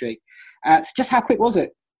country. So just how quick was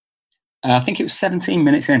it? I think it was 17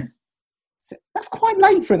 minutes in. So that's quite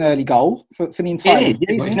late for an early goal for the entire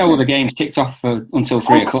season. There's no other game kicked off until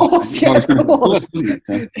 3 o'clock. Course, yeah, of course.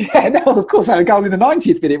 Yeah, no, of course. A goal in the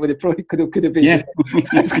 90th minute when it probably could have been. Yeah.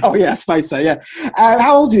 Oh, yeah, I suppose so, yeah.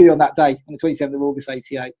 How old were you on that day, on the 27th of August,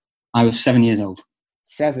 88? I was 7 years old.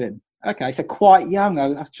 7. Okay, so quite young.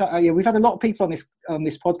 Yeah, we've had a lot of people on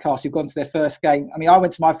this podcast who've gone to their first game. I mean, I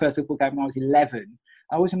went to my first football game when I was 11.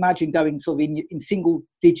 I always imagine going sort of in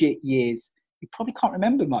single-digit years. You probably can't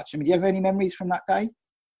remember much. I mean, do you have any memories from that day?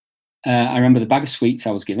 I remember the bag of sweets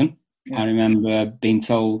I was given. Yeah. I remember being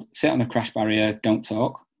told, sit on a crash barrier, don't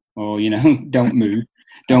talk, or, don't move,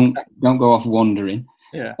 don't go off wandering.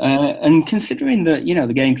 Yeah. And considering that,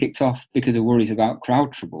 the game kicked off because of worries about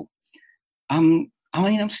crowd trouble, I'm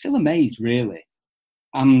still amazed, really.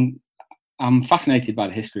 I'm fascinated by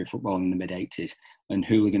the history of football in the mid-'80s and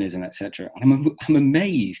hooliganism, etc. And I'm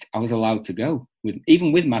amazed I was allowed to go,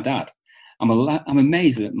 even with my dad. I'm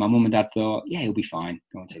amazed that my mum and dad thought, yeah, he'll be fine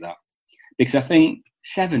going to that. Because I think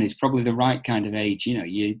 7 is probably the right kind of age.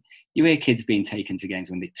 You hear kids being taken to games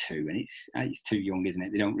when they're 2, and it's too young, isn't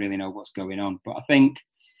it? They don't really know what's going on. But I think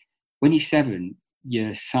when you're 7,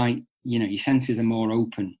 your sight, your senses are more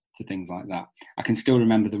open to things like that. I can still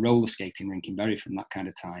remember the roller skating rink in Bury from that kind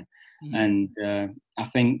of time. And I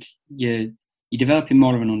think you're developing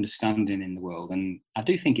more of an understanding in the world. And I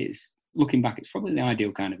do think looking back, it's probably the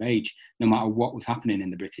ideal kind of age, no matter what was happening in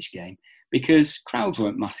the British game, because crowds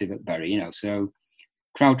weren't massive at Bury, so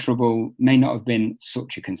crowd trouble may not have been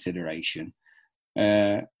such a consideration.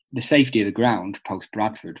 The safety of the ground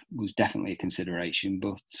post-Bradford was definitely a consideration,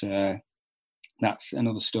 but that's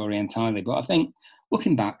another story entirely. But I think,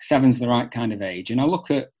 looking back, 7's the right kind of age. And I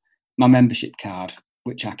look at my membership card,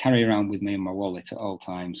 which I carry around with me in my wallet at all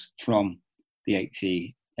times from the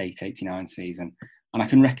 88-89 season. And I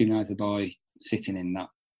can recognise the boy sitting in that,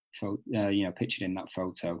 pictured in that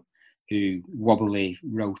photo, who wobbly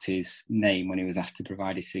wrote his name when he was asked to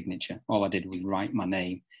provide his signature. All I did was write my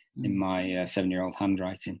name in my 7-year-old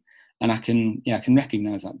handwriting. And I can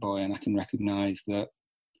recognise that boy, and I can recognise that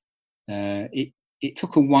it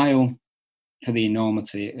took a while for the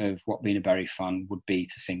enormity of what being a Bury fan would be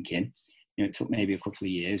to sink in. It took maybe a couple of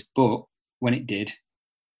years, but when it did,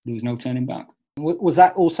 there was no turning back. Was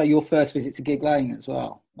that also your first visit to Gig Lane as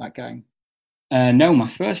well, that game? No, my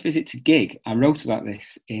first visit to Gig, I wrote about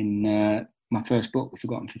this in my first book, The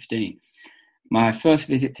Forgotten 15. My first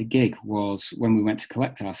visit to Gig was when we went to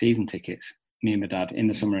collect our season tickets, me and my dad, in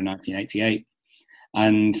the summer of 1988.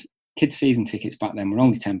 And kids' season tickets back then were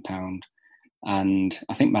only £10. And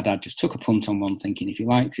I think my dad just took a punt on one, thinking if he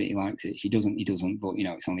likes it, he likes it. If he doesn't, he doesn't. But,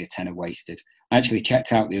 it's only a tenner wasted. I actually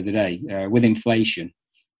checked out the other day, with inflation,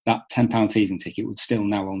 that £10 season ticket would still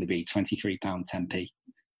now only be £23 10p,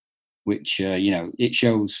 which, it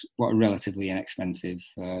shows what a relatively inexpensive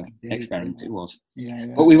experiment it was. Yeah.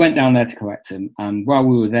 But we went down there to collect them, and while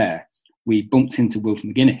we were there, we bumped into Wilf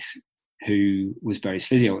McGuinness, who was Bury's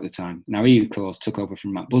physio at the time. Now, he, of course, took over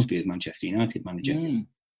from Matt Busby as Manchester United manager.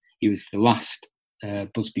 He was the last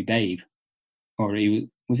Busby babe, or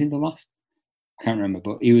was he the last? I can't remember,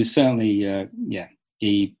 but he was certainly,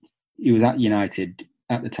 he was at United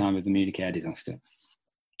at the time of the Munich air disaster.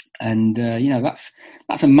 And that's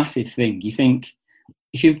a massive thing.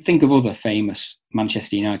 If you think of other famous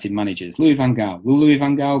Manchester United managers, Louis van Gaal, will Louis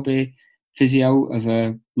van Gaal be physio of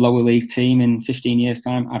a lower league team in 15 years'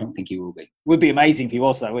 time? I don't think he will be. Would be amazing if he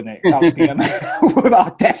was, though, wouldn't it? That would be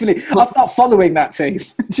amazing. Definitely, I'll start following that team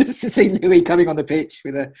just to see Louis coming on the pitch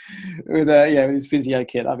with his physio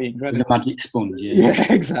kit. That'd be incredible. With a magic sponge.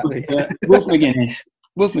 Yeah, exactly. But, Wilf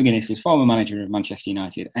McGuinness was former manager of Manchester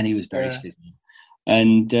United, and he was Bury's physio.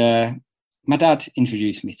 And my dad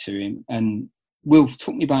introduced me to him, and Wilf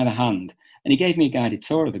took me by the hand, and he gave me a guided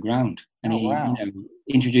tour of the ground. And he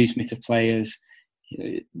introduced me to players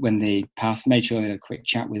when they passed, made sure they had a quick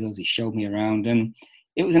chat with us. He showed me around, and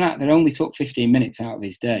it was an act that only took 15 minutes out of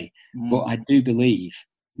his day. But I do believe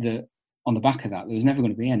that on the back of that, there was never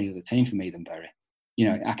going to be any other team for me than Bury.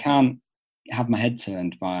 I can't have my head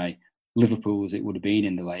turned by Liverpool as it would have been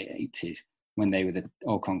in the late 80s when they were the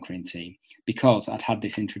all-conquering team, because I'd had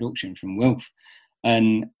this introduction from Wilf.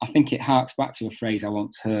 And I think it harks back to a phrase I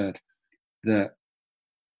once heard, that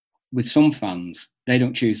with some fans, they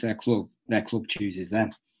don't choose their club chooses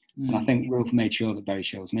them. And I think Wilf made sure that Bury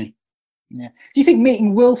chose me. Yeah. Do you think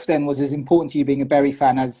meeting Wilf then was as important to you being a Bury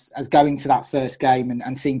fan as going to that first game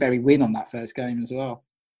and seeing Bury win on that first game as well?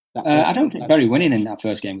 I don't think Bury winning in that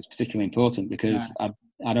first game was particularly important, because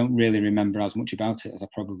I don't really remember as much about it as I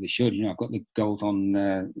probably should. I've got the goals on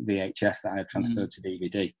VHS that I had transferred to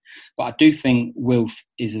DVD. But I do think Wilf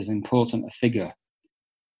is as important a figure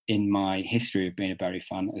in my history of being a Bury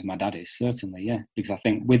fan as my dad is, certainly, yeah. Because I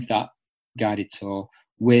think with that guided tour,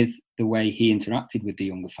 with the way he interacted with the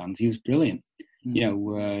younger fans, he was brilliant.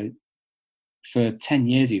 For 10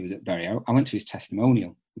 years he was at Bury. I went to his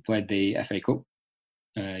testimonial. We played the FA Cup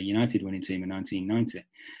United winning team in 1990.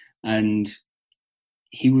 And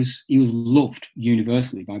he was loved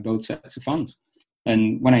universally by both sets of fans.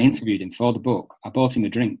 And when I interviewed him for the book, I bought him a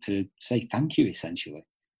drink to say thank you, essentially.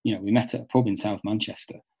 We met at a pub in South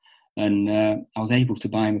Manchester, and I was able to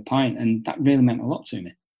buy him a pint, and that really meant a lot to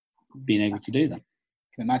me, being able to do that.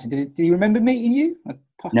 I can imagine. Did he remember meeting you?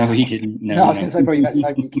 No, he didn't. No, I was going to say probably met so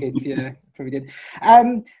many kids. Yeah, probably did.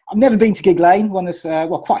 I've never been to Gigg Lane. One of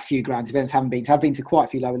quite a few grounds events haven't been to. I've been to quite a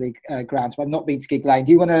few lower league grounds, but I've not been to Gigg Lane.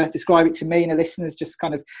 Do you want to describe it to me and the listeners? Just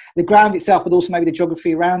kind of the ground itself, but also maybe the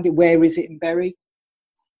geography around it. Where is it in Bury?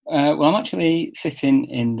 Well, I'm actually sitting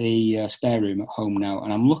in the spare room at home now,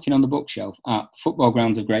 and I'm looking on the bookshelf at Football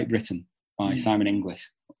Grounds of Great Britain by Simon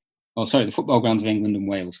Inglis. The Football Grounds of England and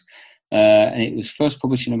Wales. And it was first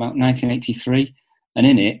published in about 1983. And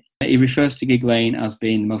in it, he refers to Gigg Lane as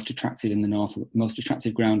being the most attractive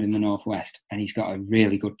ground in the northwest. And he's got a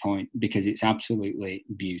really good point, because it's absolutely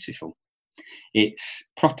beautiful. It's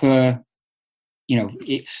proper,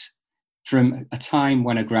 it's from a time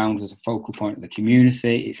when a ground was a focal point of the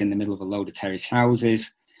community. It's in the middle of a load of terrace houses.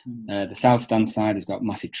 The South Stand side has got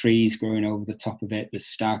massive trees growing over the top of it. There's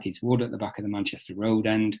Starkey's Wood at the back of the Manchester Road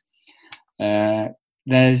end.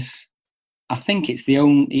 I think it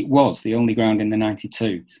was the only ground in the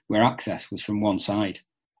 92 where access was from one side,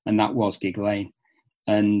 and that was Gigg Lane.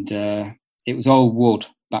 And it was all wood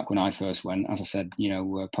back when I first went. As I said,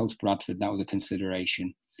 post Bradford, that was a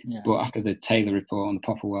consideration. Yeah. But after the Taylor report on the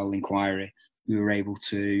Popperwell inquiry, we were able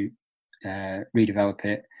to redevelop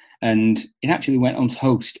it, and it actually went on to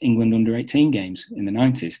host England under-18 games in the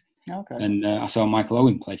 90s. Okay. And I saw Michael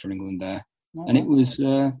Owen play for England there, and it was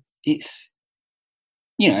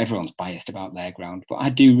everyone's biased about their ground, but I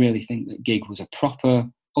do really think that Gigg was a proper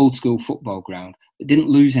old school football ground that didn't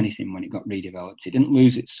lose anything when it got redeveloped. It didn't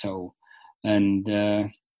lose its soul. And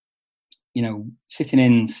sitting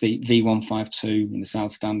in seat V152 in the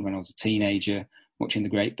South Stand when I was a teenager, watching the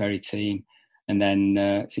Great Bury team, and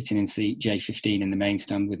then sitting in seat J15 in the main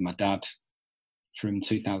stand with my dad from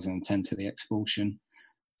 2010 to the expulsion.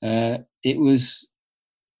 It was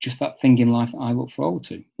just that thing in life that I look forward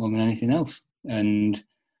to more than anything else. And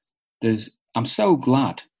I'm so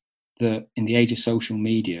glad that in the age of social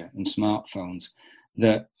media and smartphones,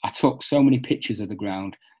 that I took so many pictures of the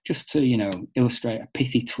ground just to, illustrate a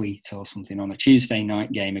pithy tweet or something on a Tuesday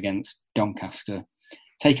night game against Doncaster.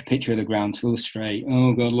 Take a picture of the ground to illustrate,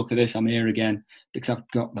 oh God, look at this, I'm here again, because I've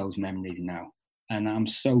got those memories now. And I'm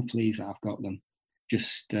so pleased that I've got them.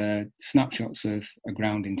 Just snapshots of a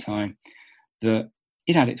ground in time that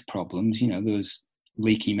it had its problems. There was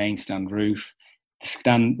leaky main stand roof.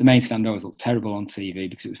 The main stand always looked terrible on TV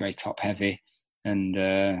because it was very top heavy, and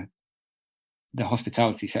the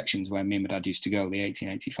hospitality sections where me and my dad used to go, the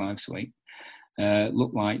 1885 suite,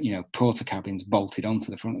 looked like porter cabins bolted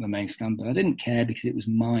onto the front of the main stand. But I didn't care because it was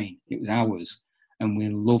mine, it was ours, and we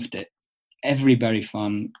loved it. Every Bury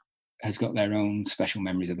fan has got their own special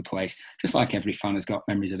memories of the place, just like every fan has got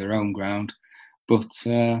memories of their own ground. But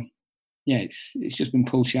it's just been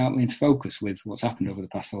pulled sharply into focus with what's happened over the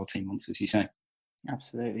past 14 months, as you say.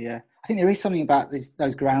 Absolutely, yeah. I think there is something about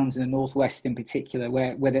those grounds in the northwest, in particular,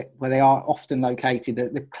 where they are often located.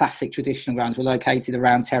 The classic traditional grounds were located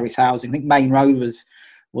around terrace housing. I think Main Road was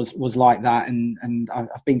like that, and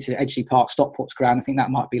I've been to Edgeley Park, Stockport's ground. I think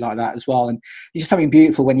that might be like that as well. And it's just something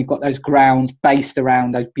beautiful when you've got those grounds based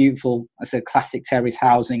around those beautiful, I said, classic terrace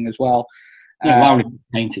housing as well. Yeah, Lowry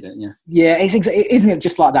painted it, yeah. Yeah, isn't it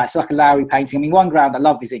just like that? It's like a Lowry painting. I mean, one ground I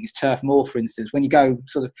love visiting is Turf Moor, for instance. When you go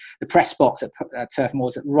sort of the press box at Turf Moor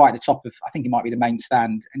is right at the top of, I think it might be the main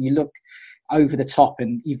stand, and you look over the top,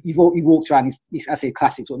 and you've walked around these, as I say,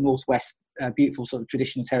 classic sort of northwest, beautiful sort of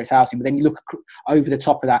traditional terrace housing. But then you look over the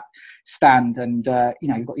top of that stand, and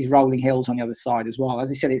you've got these rolling hills on the other side as well.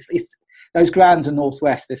 As I said, it's those grounds in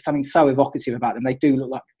northwest. There's something so evocative about them. They do look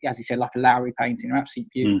like, as you said, like a Lowry painting. They're absolutely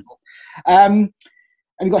beautiful. Have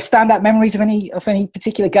you got standout memories of any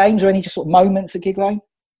particular games or any just sort of moments at Gigg Lane?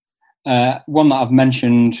 One that I've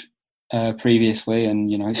mentioned previously, and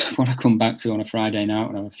when I come back to on a Friday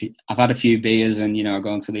night, when I've had a few beers, and I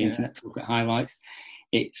go onto the internet to look at highlights.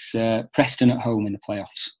 It's Preston at home in the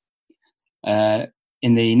playoffs.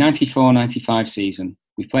 In the 94-95 season,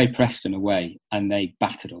 we played Preston away, and they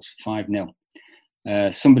battered us 5-0.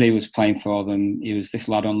 Somebody was playing for them. He was this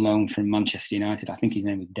lad on loan from Manchester United. I think his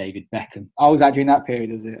name was David Beckham. Oh, was that during that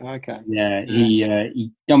period, was it? Okay. Yeah,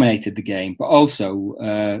 he dominated the game. But also,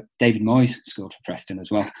 David Moyes scored for Preston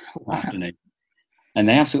as well that afternoon. And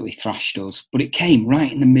they absolutely thrashed us. But it came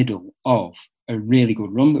right in the middle of a really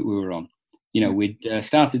good run that we were on. We'd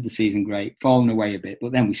started the season great, fallen away a bit,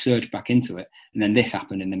 but then we surged back into it. And then this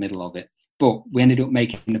happened in the middle of it. But we ended up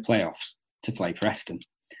making the playoffs to play Preston.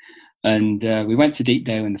 And we went to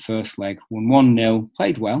Deepdale in the first leg, won 1-0,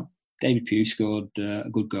 played well. David Pugh scored a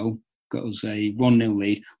good goal, got us a 1-0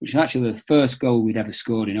 lead, which was actually the first goal we'd ever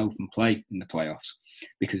scored in open play in the playoffs,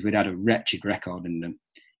 because we'd had a wretched record in them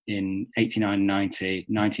in 89-90,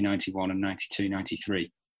 90-91 and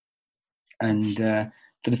 92-93. And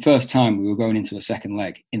for the first time, we were going into a second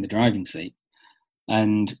leg in the driving seat,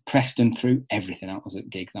 and Preston threw everything at us at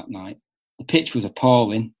Gigg that night. The pitch was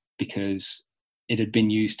appalling because it had been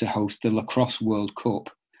used to host the Lacrosse World Cup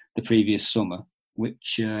the previous summer,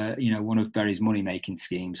 which, one of Bury's money-making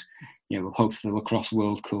schemes, will host the Lacrosse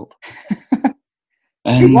World Cup.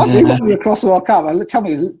 And, won the Lacrosse World Cup? At least tell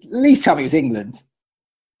me it was England.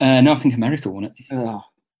 No, I think America won it. Oh,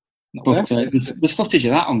 but there's footage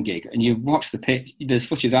of that on Gigg, and you watch the pitch. There's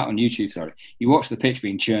footage of that on YouTube. Sorry, you watch the pitch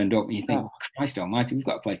being churned up, and you think, "Christ Almighty, we've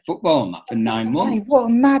got to play football on that for 9 months." What a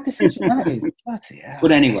mad decision that is!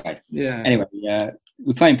 But anyway,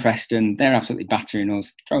 we're playing Preston. They're absolutely battering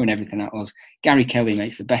us, throwing everything at us. Gary Kelly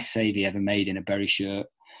makes the best save he ever made in a Bury shirt,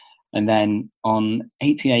 and then on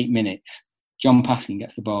 88 minutes, John Paskin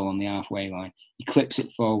gets the ball on the halfway line. He clips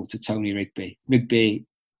it forward to Tony Rigby. Rigby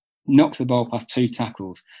knocks the ball past 2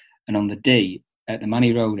 tackles. And on the D at the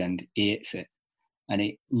Manny Road end, he hits it, and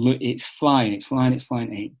it's flying,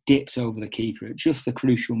 and it dips over the keeper at just the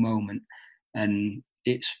crucial moment, and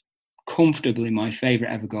it's comfortably my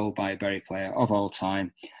favourite ever goal by a Bury player of all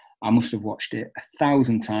time. I must have watched it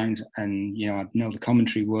 1,000 times, and I know the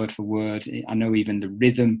commentary word for word. I know even the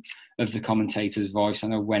rhythm of the commentator's voice. I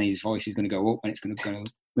know when his voice is going to go up, when it's going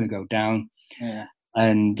to go down. Yeah.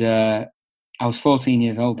 And I was 14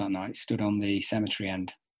 years old that night, stood on the cemetery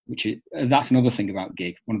end. That's another thing about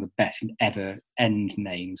Gigg, one of the best ever end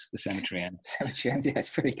names, the cemetery end. Cemetery end, yeah, it's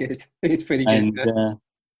pretty good. It's pretty good. And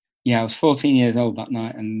I was 14 years old that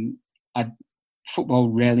night, and football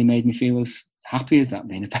rarely made me feel as happy as that,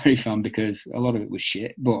 being a Bury fan, because a lot of it was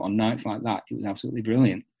shit. But on nights like that, it was absolutely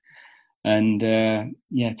brilliant. And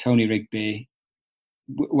Tony Rigby.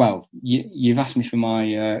 Well, you've asked me for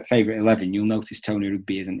my favourite 11. You'll notice Tony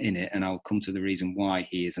Rigby isn't in it, and I'll come to the reason why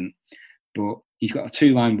he isn't. But he's got a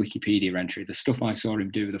 2-line Wikipedia entry. The stuff I saw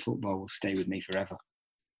him do with the football will stay with me forever.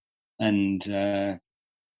 And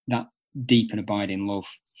that deep and abiding love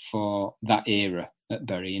for that era at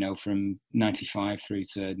Bury, from 95 through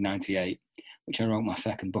to 98, which I wrote my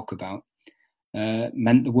second book about,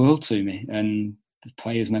 meant the world to me. And the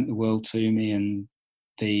players meant the world to me. And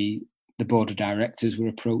the board of directors were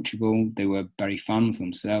approachable. They were Bury fans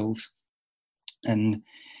themselves. And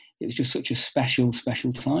it was just such a special,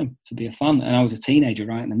 special time to be a fan. And I was a teenager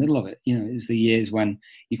right in the middle of it. It was the years when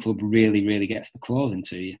your club really, really gets the claws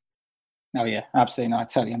into you. Oh yeah, absolutely.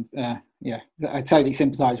 No, I totally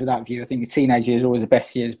sympathise with that view. I think the teenage years are always the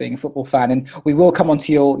best years being a football fan, and we will come on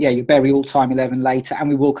to your Bury all-time 11 later, and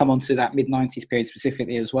we will come on to that mid-90s period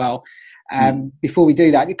specifically as well. Before we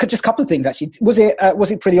do that, just a couple of things actually. Was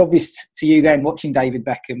it pretty obvious to you then, watching David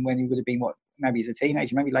Beckham when he would have been maybe as a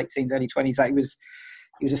teenager, maybe late teens, early 20s, that he was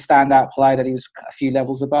a standout player, that he was a few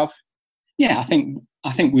levels above? Yeah, I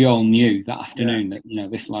think we all knew that afternoon that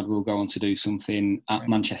this lad will go on to do something at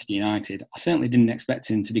Manchester United. I certainly didn't expect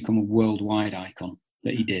him to become a worldwide icon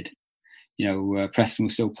that he did. Preston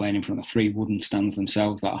was still playing in front of 3 wooden stands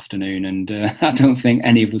themselves that afternoon, and I don't think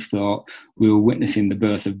any of us thought we were witnessing the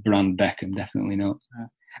birth of Brand Beckham. Definitely not.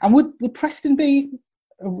 And would Preston be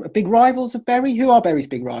big rivals of Bury? Who are Bury's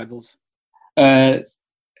big rivals? I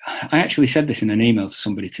actually said this in an email to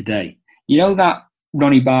somebody today. You know that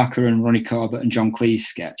Ronnie Barker and Ronnie Corbett and John Cleese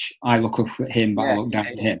sketch? I look up at him, but I look down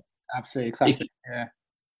at him. Absolutely classic.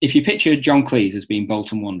 If you picture John Cleese as being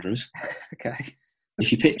Bolton Wanderers, okay.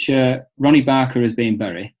 If you picture Ronnie Barker as being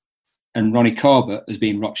Bury and Ronnie Corbett as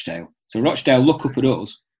being Rochdale. So Rochdale look up at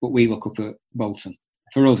us, but we look up at Bolton.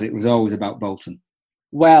 For us, it was always about Bolton.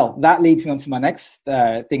 Well, that leads me on to my next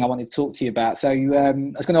thing I wanted to talk to you about. So I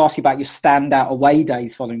was going to ask you about your standout away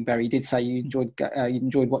days following Bury. You did say you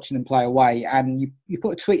enjoyed watching them play away, and you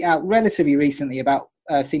put a tweet out relatively recently about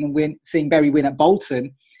seeing Bury win at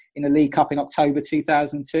Bolton in the League Cup in October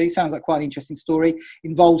 2002. Sounds like quite an interesting story.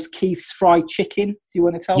 Involves Keith's fried chicken. Do you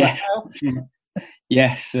want to tell that tale?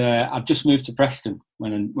 Yes, I'd just moved to Preston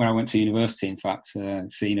when I went to university. In fact,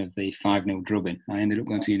 scene of the 5-0 drubbing. I ended up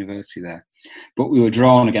going to university there. But we were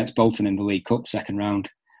drawn against Bolton in the League Cup second round.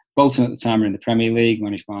 Bolton at the time were in the Premier League,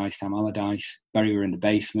 managed by Sam Allardyce. Bury were in the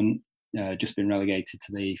basement, just been relegated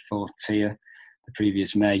to the 4th tier the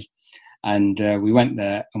previous May. And we went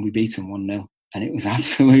there and we beat them 1-0. And it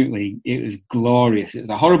was glorious. It was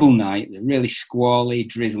a horrible night. It was a really squally,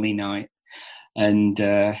 drizzly night. And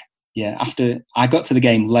after I got to the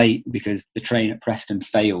game late because the train at Preston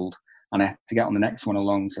failed and I had to get on the next one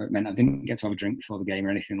along. So it meant I didn't get to have a drink before the game or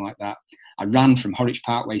anything like that. I ran from Horwich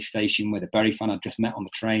Parkway station with a Bury fan I'd just met on the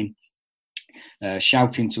train,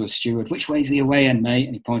 shouting to a steward, "Which way's the away end, mate?"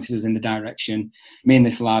 And he pointed us in the direction. Me and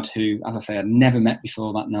this lad who, as I say, I'd never met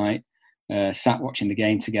before that night, sat watching the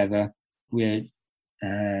game together. The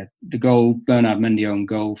goal, Bernard Mendy own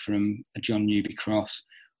goal from a John Newby cross,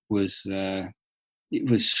 was it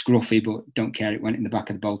was scruffy, but don't care. It went in the back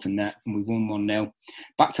of the Bolton net, and we won 1-0.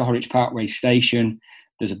 Back to Horwich Parkway station.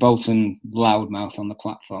 There's a Bolton loudmouth on the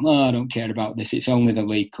platform. "Oh, I don't care about this. It's only the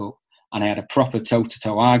League Cup." And I had a proper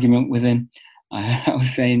toe-to-toe argument with him. I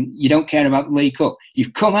was saying, "You don't care about the League Cup.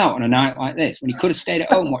 You've come out on a night like this when you could have stayed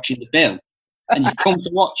at home watching the Bill, and you've come to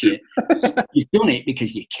watch it. You've done it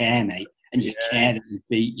because you care, mate. And you care that we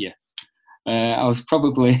beat you." I was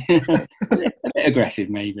probably a bit aggressive,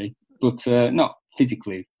 maybe, but not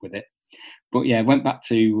physically with it. But yeah, went back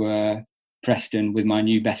to Preston with my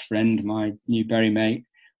new best friend, my new Bury mate.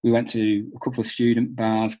 We went to a couple of student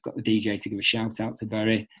bars, got the DJ to give a shout out to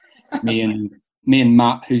Bury. Me and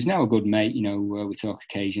Matt, who's now a good mate, we talk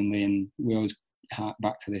occasionally, and we always hark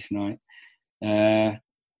back to this night.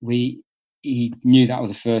 He knew that I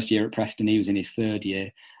was the first year at Preston. He was in his 3rd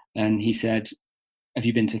year. And he said, "Have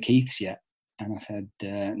you been to Keith's yet?" And I said,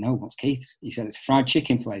 "No, what's Keith's?" He said, "It's a fried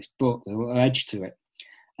chicken place, but there's a little edge to it."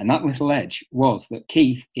 And that little edge was that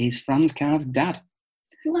Keith is Franz Carr's dad.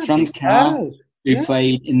 Franz Carr, who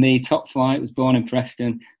played in the top flight, was born in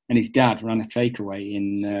Preston, and his dad ran a takeaway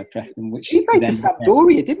in Preston. Which he played for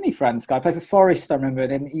Sampdoria, didn't he, Franz Carr? He played for Forest, I remember.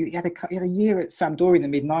 And then he had a year at Sampdoria in the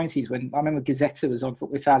mid-90s when I remember Gazzetta was on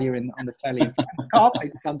Football Italia on the telly. And Franz Carr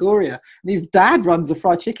played for Sampdoria. And his dad runs a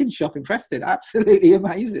fried chicken shop in Preston. Absolutely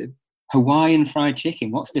amazing. Hawaiian fried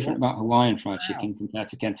chicken. What's different about Hawaiian fried chicken compared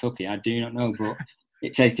to Kentucky? I do not know, but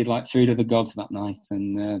it tasted like food of the gods that night.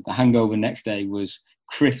 And the hangover next day was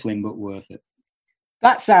crippling but worth it.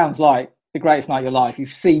 That sounds like the greatest night of your life. You've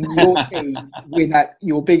seen your team win at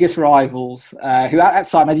your biggest rivals, who at that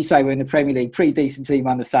time, as you say, were in the Premier League, pretty decent team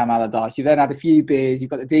under Sam Allardyce. You then had a few beers, you've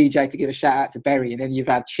got the DJ to give a shout out to Bury, and then you've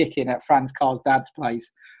had chicken at Franz Carr's dad's place.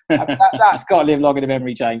 That's got to live long in the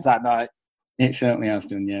memory, James, that night. It certainly has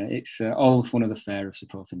done, yeah. It's all the fun of the fair of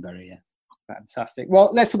supporting Bury, yeah. Fantastic. Well,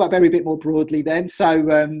 let's talk about Bury a bit more broadly then. So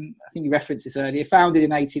I think you referenced this earlier. Founded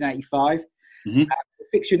in 1885. Mm-hmm.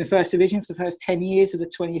 Fixture in the First Division for the first 10 years of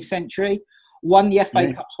the 20th century. Won the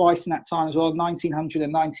FA Cup twice in that time as well, 1900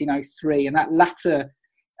 and 1903. And that latter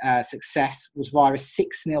success was via a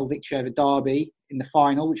 6-0 victory over Derby in the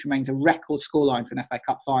final, which remains a record scoreline for an FA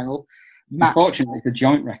Cup final. Unfortunately, it's a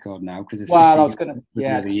joint record now because I was going to...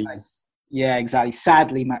 Yeah, exactly.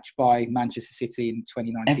 Sadly matched by Manchester City in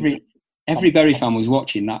 2019. Every Bury fan was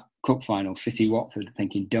watching that cup final, City-Watford,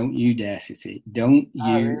 thinking, don't you dare, City. Don't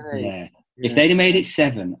you dare. Yeah. If they'd have made it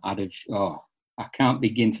 7, I'd have, I can't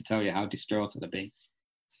begin to tell you how distraught I'd have been.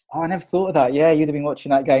 Oh, I never thought of that. Yeah, you'd have been watching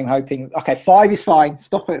that game hoping, okay, 5 is fine.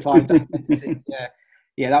 Stop it at 5. Don't get to 6. Yeah.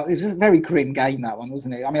 Yeah, it was a very grim game, that one,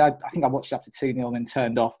 wasn't it? I mean, I think I watched it up to 2-0 and then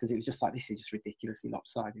turned off because it was just like, this is just ridiculously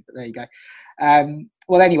lopsided. But there you go.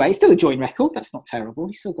 Well, anyway, it's still a joint record. That's not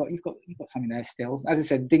terrible. You've got something there still. As I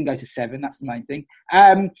said, didn't go to 7. That's the main thing.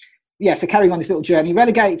 So carrying on this little journey,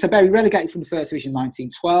 Bury relegated from the First Division in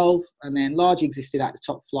 1912 and then largely existed at the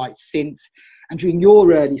top flight since. And during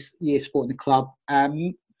your early years supporting the club,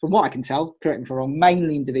 from what I can tell, correct me if I'm wrong,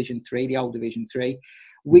 mainly in Division 3, the old Division 3,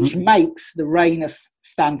 which makes the reign of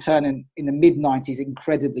Stan Turner in the mid-90s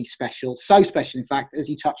incredibly special. So special, in fact, as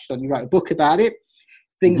you touched on, you wrote a book about it.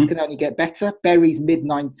 Things can only get better. Bury's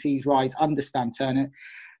mid-90s rise under Stan Turner.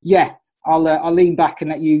 Yeah, I'll lean back and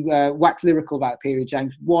let you wax lyrical about the period,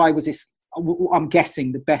 James. Why was this, I'm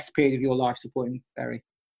guessing, the best period of your life supporting Bury?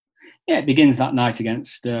 Yeah, it begins that night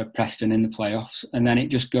against Preston in the playoffs, and then it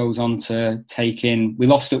just goes on to we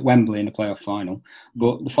lost at Wembley in the playoff final,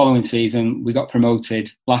 but the following season we got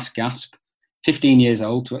promoted, last gasp, 15 years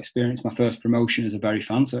old to experience my first promotion as a Bury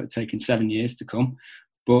fan, so it had taken 7 years to come,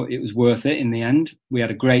 but it was worth it in the end. We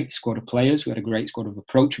had a great squad of players, we had a great squad of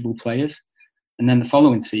approachable players, and then the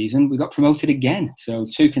following season we got promoted again, so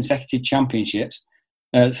 2 consecutive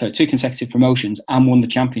promotions and won the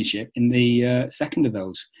championship in the second of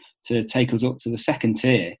those, to take us up to the second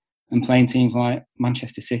tier and playing teams like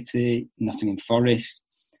Manchester City, Nottingham Forest,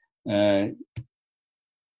 who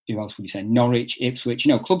else would you say? Norwich, Ipswich,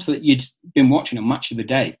 clubs that you'd been watching on Match of the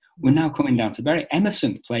Day were now coming down to Bury.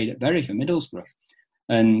 Emerson played at Bury for Middlesbrough.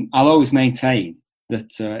 And I'll always maintain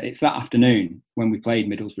that it's that afternoon when we played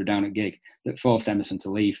Middlesbrough down at Gig that forced Emerson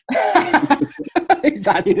to leave.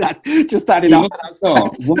 Exactly that. Just added up.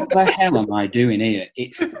 What the hell am I doing here?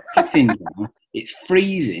 It's pissing down. It's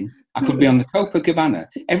freezing. I could be on the Copacabana.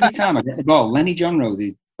 Every time I get the ball, Lenny John Rose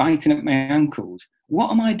is biting at my ankles. What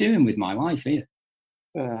am I doing with my life here?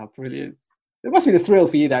 Oh, brilliant. It must be the thrill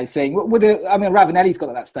for you, though, seeing. Ravanelli's got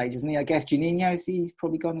at that stage, isn't he? I guess Juninho, he's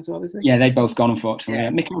probably gone as well, is he? Yeah, they've both gone, unfortunately.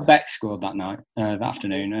 Yeah. Michael Beck scored that night, that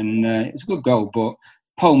afternoon, and it was a good goal, but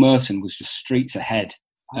Paul Merson was just streets ahead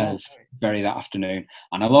of Bury that afternoon.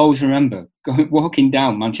 And I'll always remember walking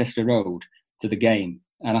down Manchester Road to the game,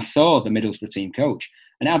 and I saw the Middlesbrough team coach,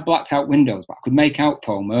 and it had blacked out windows, but I could make out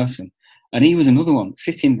Paul Merson. And he was another one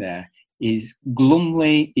sitting there, his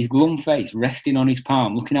glum face resting on his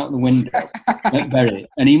palm, looking out the window at Bury.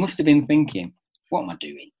 And he must have been thinking, what am I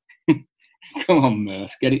doing? Come on,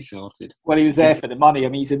 Merce, get it sorted. Well, he was there for the money. I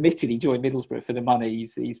mean, he's admitted he joined Middlesbrough for the money.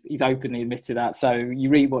 He's openly admitted that. So you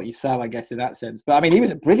read what you sow, I guess, in that sense. But I mean, he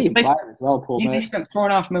was a brilliant player as well, Paul Merce. They spent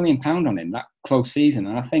 £4.5 million on him that close season.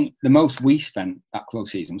 And I think the most we spent that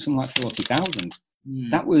close season was something like 40,000.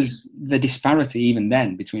 That was the disparity even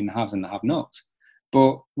then between the haves and the have-nots.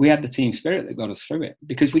 But we had the team spirit that got us through it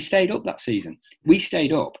because we stayed up that season. We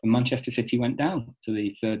stayed up and Manchester City went down to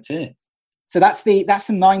the third tier. So that's the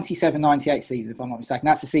 97-98 season, if I'm not mistaken.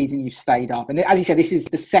 That's the season you've stayed up. And as you said, this is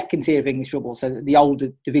the second tier of English football. So the old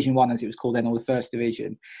Division 1, as it was called then, or the First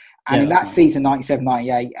Division. And in that season,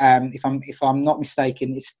 97-98, if I'm not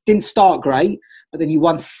mistaken, it didn't start great, but then you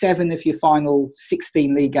won 7 of your final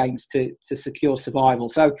 16 league games to secure survival.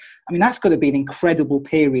 So, I mean, that's got to be an incredible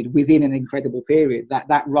period within an incredible period,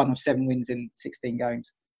 that run of 7 wins in 16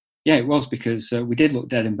 games. Yeah, it was because we did look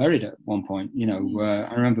dead and buried at one point.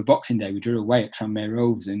 I remember Boxing Day, we drew away at Tranmere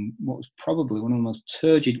Rovers in what was probably one of the most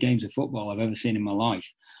turgid games of football I've ever seen in my life.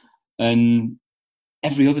 And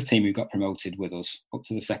every other team who got promoted with us up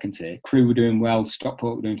to the second tier, Crewe were doing well,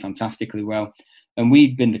 Stockport were doing fantastically well. And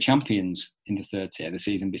we'd been the champions in the third tier the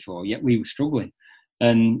season before, yet we were struggling.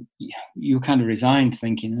 And you were kind of resigned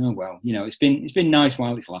thinking, oh, well, it's been nice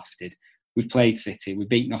while it's lasted. We've played City, we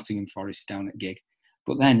beat Nottingham Forest down at Gig.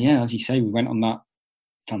 But then, as you say, we went on that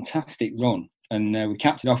fantastic run and we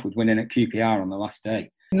capped it off with winning at QPR on the last day.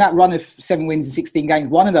 In that run of 7 wins in 16 games,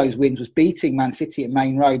 one of those wins was beating Man City at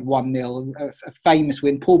Main Road 1-0, a famous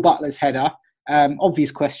win. Paul Butler's header.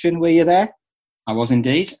 Obvious question, were you there? I was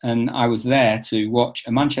indeed, and I was there to watch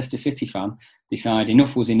a Manchester City fan decide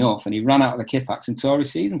enough was enough, and he ran out of the Kippax and tore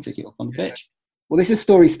his season ticket up on the pitch. Well, this is a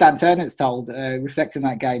story Stan Turner's told, reflecting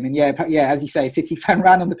that game. And as you say, a City fan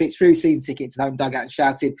ran on the pitch, threw his season ticket to the home dugout and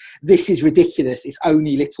shouted, "This is ridiculous. It's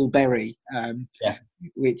only Little Bury,"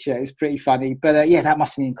 which is pretty funny. But that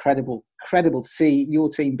must have been incredible to see your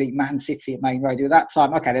team beat Man City at Main Road. At that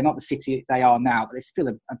time, okay, they're not the City they are now, but they're still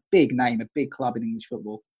a big name, a big club in English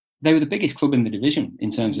football. they were the biggest club in the division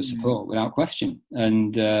in terms of support, without question.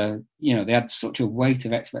 And, they had such a weight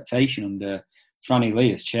of expectation under Franny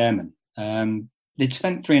Lee as chairman. They'd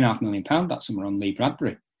spent £3.5 million that summer on Lee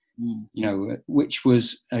Bradbury, which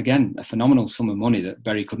was, again, a phenomenal sum of money that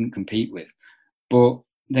Bury couldn't compete with. But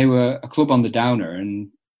they were a club on the downer, and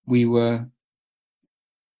we were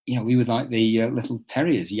like the little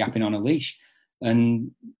terriers yapping on a leash.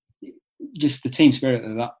 And just the team spirit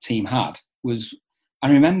that team had was,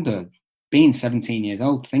 I remember being 17 years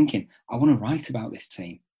old thinking, I want to write about this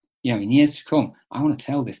team. In years to come, I want to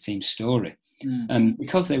tell this team's story. And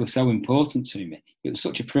because they were so important to me, it was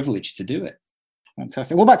such a privilege to do it.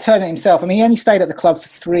 Fantastic. What about Turner himself? I mean, he only stayed at the club for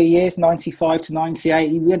 3 years, 95 to 98.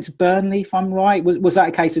 He went to Burnley, if I'm right. Was that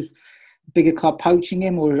a case of bigger club poaching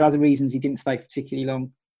him, or were there other reasons he didn't stay for particularly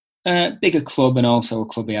long? Bigger club, and also a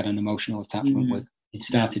club he had an emotional attachment with. He'd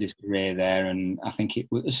started his career there, and I think it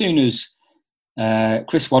was as soon as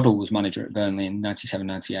Chris Waddle was manager at Burnley in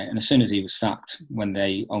 97-98, and as soon as he was sacked, when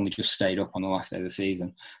they only just stayed up on the last day of the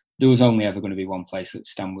season, there was only ever going to be one place that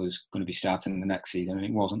Stan was going to be starting the next season, and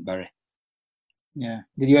it wasn't Bury. Yeah.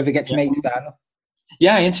 Did you ever get to meet Stan?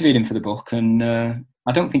 Yeah, I interviewed him for the book, and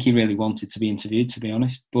I don't think he really wanted to be interviewed, to be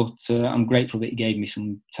honest, but I'm grateful that he gave me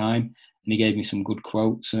some time and he gave me some good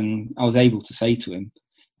quotes, and I was able to say to him,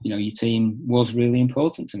 your team was really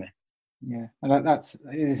important to me. Yeah, and it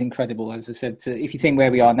is incredible, as I said. If you think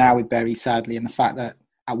where we are now with Bury, sadly, and the fact that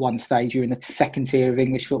at one stage you're in the second tier of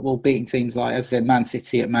English football, beating teams like, as I said, Man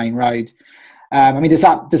City at Main Road. Does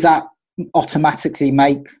that automatically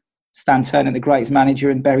make Stan Turner the greatest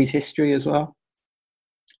manager in Bury's history as well?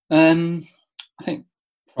 I think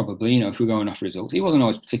probably. If we're going off results, he wasn't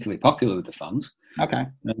always particularly popular with the fans. Okay,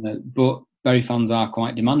 but Bury fans are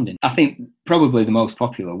quite demanding. I think probably the most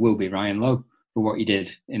popular will be Ryan Lowe for what he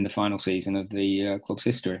did in the final season of the club's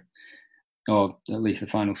history, or at least the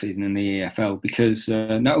final season in the EFL, because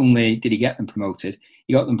not only did he get them promoted,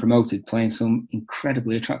 he got them promoted playing some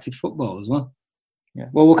incredibly attractive football as well. Yeah,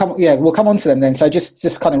 well, we'll come on to them then. So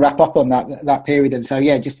just kind of wrap up on that period. And so,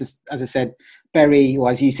 just as I said, Bury, or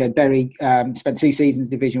as you said, Bury spent 2 seasons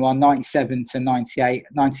Division 1, 97 to 98,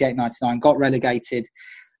 99, got relegated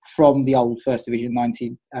from the old First Division in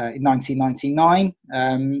 1999.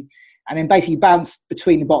 And then basically bounced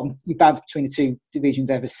between the 2 divisions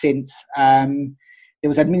ever since. There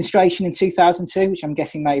was administration in 2002, which I'm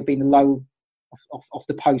guessing may have been the low of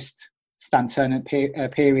the post Stan Turner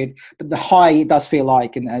period. But the high, it does feel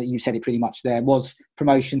like, and you said it pretty much there, was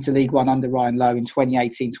promotion to League One under Ryan Lowe in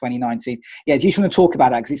 2018, 2019. Yeah, do you just want to talk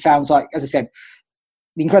about that? Because it sounds like, as I said,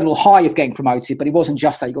 the incredible high of getting promoted, but it wasn't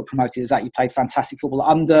just that you got promoted, it was that you played fantastic football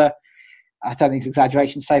under, I don't think it's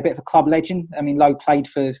exaggeration to say, a bit of a club legend. I mean, Lowe played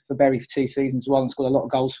for Bury for 2 seasons as well and scored a lot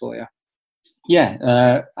of goals for you.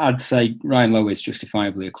 Yeah, I'd say Ryan Lowe is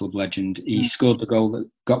justifiably a club legend. He scored the goal that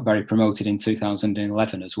got Bury promoted in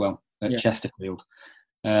 2011 as well at Chesterfield.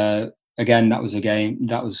 Again, that was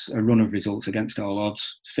a run of results against all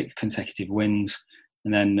odds, 6 consecutive wins.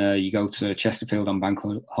 And then you go to Chesterfield on Bank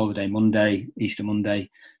Holiday Monday, Easter Monday.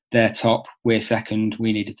 They're top, we're second.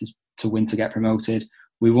 We needed to win to get promoted.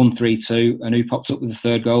 We won 3-2, and who pops up with the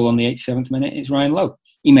 3rd goal on the 87th minute? It's Ryan Lowe.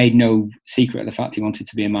 He made no secret of the fact he wanted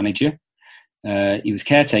to be a manager. He was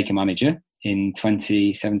caretaker manager in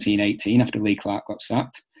 2017-18 after Lee Clark got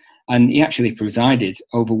sacked. And he actually presided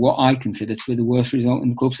over what I consider to be the worst result in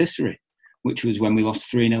the club's history, which was when we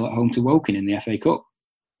lost 3-0 at home to Woking in the FA Cup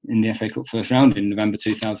first round in November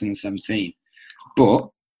 2017. But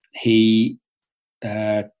he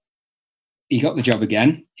got the job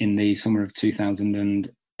again in the summer of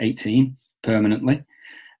 2018 permanently,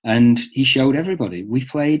 and he showed everybody. We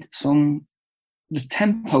played the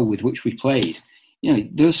tempo with which we played.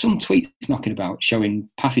 There were some tweets knocking about showing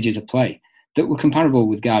passages of play that were comparable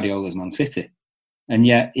with Guardiola's Man City, and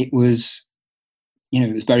yet it was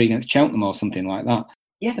Bury against Cheltenham or something like that.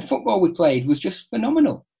 Yeah, the football we played was just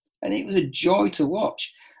phenomenal, and it was a joy to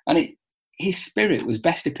watch. And his spirit was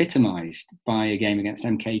best epitomised by a game against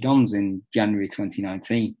MK Dons in January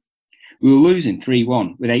 2019. We were losing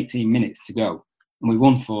 3-1 with 18 minutes to go, and we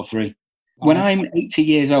won 4-3. When I'm 80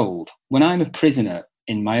 years old, when I'm a prisoner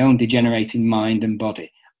in my own degenerating mind and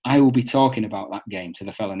body, I will be talking about that game to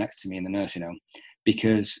the fella next to me in the nursing home,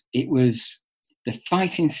 because it was the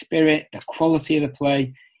fighting spirit, the quality of the play.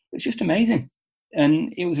 It was just amazing.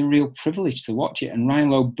 And it was a real privilege to watch it. And Ryan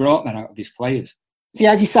Lowe brought that out of his players. See,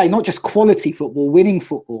 as you say, not just quality football, winning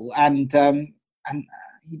football, and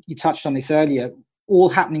you touched on this earlier, all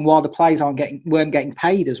happening while the players weren't getting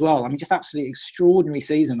paid as well. I mean, just absolutely extraordinary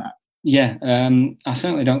season that. Yeah, I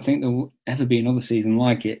certainly don't think there will ever be another season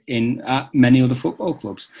like it at many other football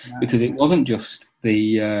clubs, because it wasn't just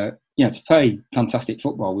the to play fantastic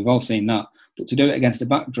football. We've all seen that, but to do it against a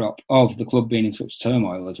backdrop of the club being in such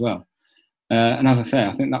turmoil as well. And as I say,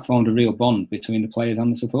 I think that formed a real bond between the players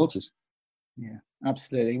and the supporters. Yeah,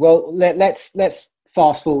 absolutely. Well, let's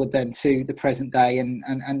fast forward then to the present day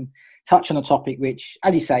and touch on a topic which,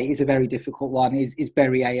 as you say, is a very difficult one, is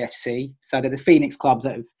Bury AFC. So they're the Phoenix clubs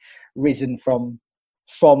that have risen from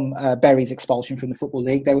Bury's expulsion from the Football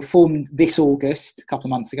League. They were formed this August, a couple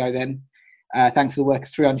of months ago then, thanks to the work of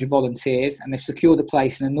 300 volunteers, and they've secured a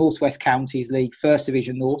place in the North West Counties League First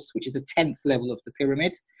Division North, which is the 10th level of the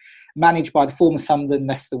pyramid, managed by the former Sunderland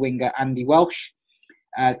Leicester winger Andy Welsh.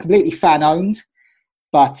 Completely fan-owned.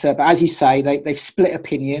 But as you say, they've split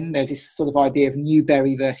opinion. There's this sort of idea of new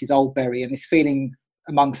Bury versus old Bury, and this feeling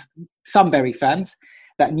amongst some Bury fans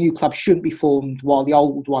that new clubs shouldn't be formed while the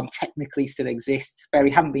old one technically still exists. Bury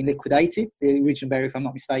haven't been liquidated, the original Bury, if I'm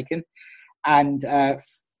not mistaken. And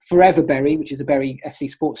Forever Bury, which is the Bury FC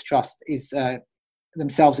Sports Trust, is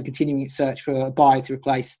themselves are continuing its search for a buyer to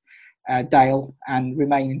replace Dale and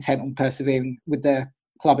remain intent on persevering with their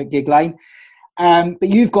club at Gig Lane. But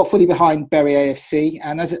you've got fully behind Bury AFC,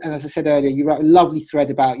 and as I said earlier, you wrote a lovely thread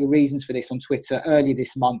about your reasons for this on Twitter earlier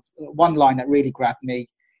this month. One line that really grabbed me,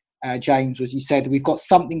 James, was you said, "We've got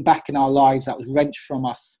something back in our lives that was wrenched from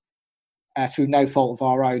us through no fault of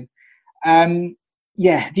our own."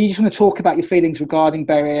 Do you just want to talk about your feelings regarding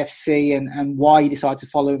Bury AFC and why you decided to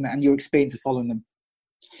follow them and your experience of following them?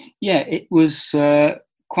 Yeah, it was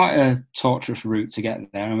quite a torturous route to get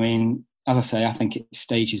there. I mean, as I say, I think it's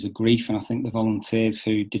stages of grief, and I think the volunteers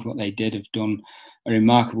who did what they did have done a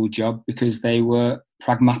remarkable job because they were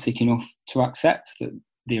pragmatic enough to accept that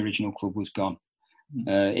the original club was gone.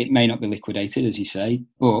 It may not be liquidated, as you say,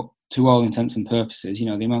 but to all intents and purposes, the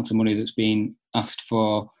amount of money that's been asked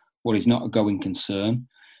for what is not a going concern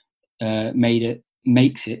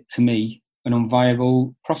makes it, to me, an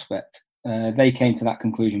unviable prospect. They came to that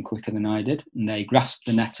conclusion quicker than I did, and they grasped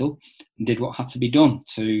the nettle and did what had to be done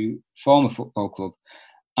to form a football club.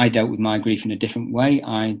 I dealt with my grief in a different way.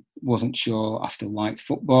 I wasn't sure I still liked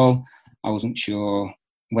football. I wasn't sure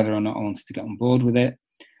whether or not I wanted to get on board with it.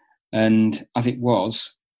 And as it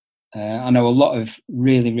was, I know a lot of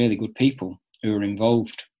really, really good people who are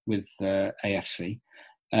involved with AFC,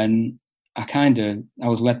 and I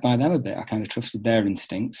was led by them a bit. I kind of trusted their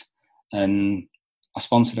instincts, and I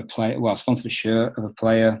sponsored a shirt of a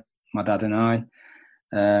player, my dad and I.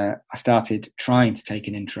 I started trying to take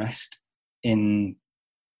an interest in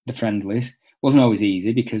the friendlies. It wasn't always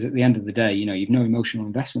easy because at the end of the day, you've no emotional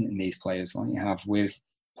investment in these players like you have with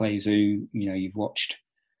players who, you've watched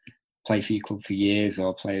play for your club for years,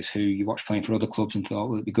 or players who you watched playing for other clubs and thought,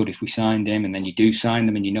 well, it'd be good if we signed him, and then you do sign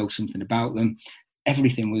them and you know something about them.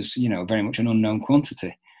 Everything was, very much an unknown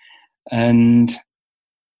quantity. And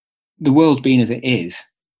the world being as it is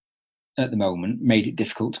at the moment made it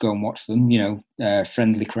difficult to go and watch them.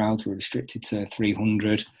 Friendly crowds were restricted to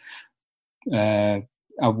 300. I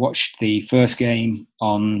watched the first game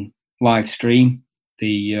on live stream,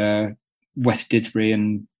 the West Didsbury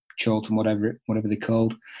and Chorlton, whatever they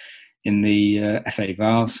called, in the FA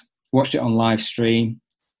Vars. Watched it on live stream.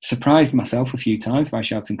 Surprised myself a few times by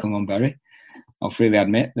shouting, "Come on, Bury." I'll freely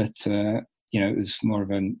admit that it was more of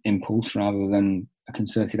an impulse rather than a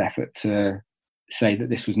concerted effort to say that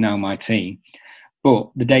this was now my team. But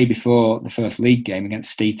the day before the first league game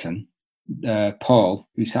against Steeton, Paul,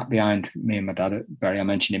 who sat behind me and my dad at Bury, I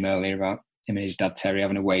mentioned him earlier about him and his dad Terry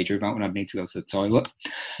having a wager about when I'd need to go to the toilet.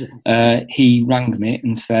 He rang me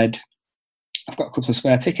and said, "I've got a couple of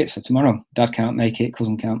spare tickets for tomorrow. Dad can't make it,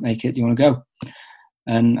 cousin can't make it. Do you want to go?"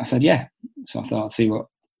 And I said, yeah. So I thought I'd see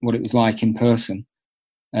what it was like in person.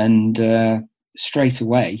 And straight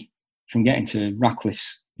away, from getting to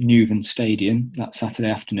Ratcliffe's Newven Stadium that Saturday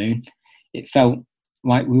afternoon, it felt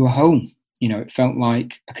like we were home. It felt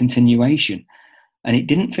like a continuation. And it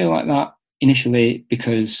didn't feel like that initially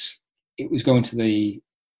because it was going to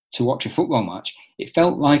watch a football match. It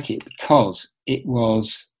felt like it because it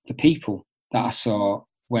was the people that I saw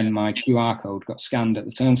when my QR code got scanned at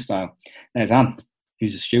the turnstile. There's Anne,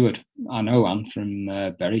 who's a steward. I know Anne from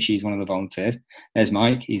Bury. She's one of the volunteers. There's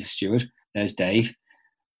Mike. He's a steward. There's Dave.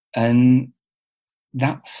 And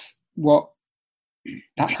that's how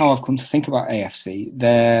I've come to think about AFC.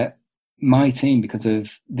 They're my team because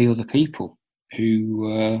of the other people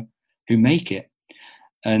who make it.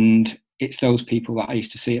 And it's those people that I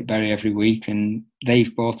used to see at Bury every week, and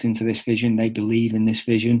they've bought into this vision. They believe in this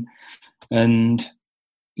vision. And,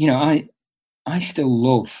 I still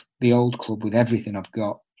love the old club with everything I've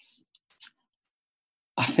got.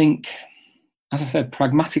 I think, as I said,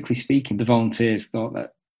 pragmatically speaking, the volunteers thought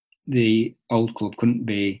that the old club couldn't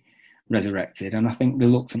be resurrected, and I think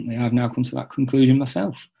reluctantly I've now come to that conclusion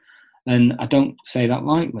myself. And I don't say that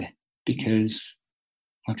lightly, because,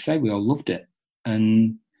 like I say, we all loved it.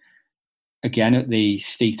 And again, at the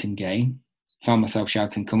Steeton game, found myself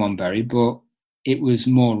shouting, "Come on, Bury!" But it was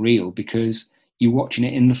more real because you're watching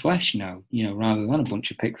it in the flesh now, rather than a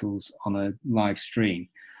bunch of pixels on a live stream.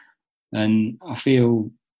 And I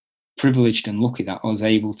feel privileged and lucky that I was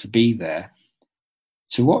able to be there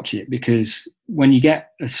to watch it, because when you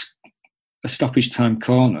get a stoppage time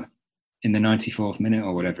corner in the 94th minute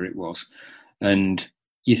or whatever it was, and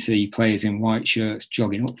you see players in white shirts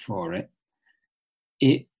jogging up for it,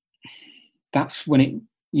 that's when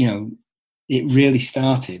it really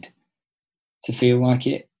started to feel like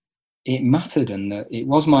it mattered, and that it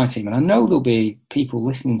was my team. And I know there'll be people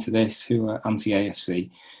listening to this who are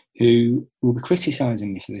anti-AFC who will be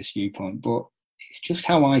criticising me for this viewpoint, but it's just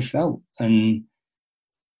how I felt. And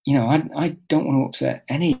I don't want to upset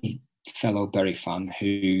any fellow Bury fan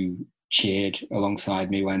who cheered alongside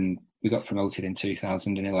me when we got promoted in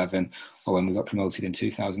 2011, or when we got promoted in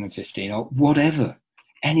 2015, or whatever.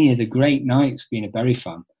 Any of the great nights being a Bury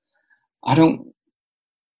fan. I don't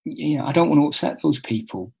want to upset those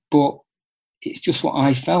people, but it's just what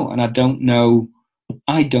I felt. And I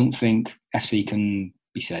don't think FC can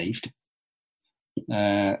be saved.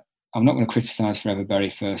 I'm not going to criticise Forever Bury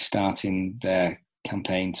for starting their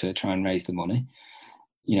campaign to try and raise the money.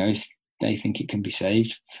 If they think it can be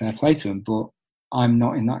saved, fair play to them. But I'm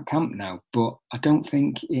not in that camp now. But I don't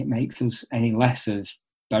think it makes us any less of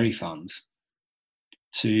Bury fans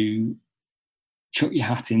to chuck your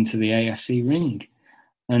hat into the AFC ring.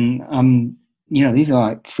 And these are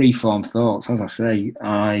like free-form thoughts. As I say,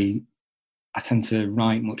 I tend to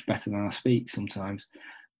write much better than I speak sometimes.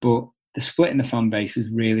 But the split in the fan base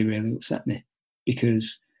has really, really upset me,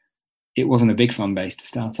 because it wasn't a big fan base to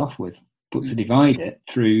start off with. But to divide it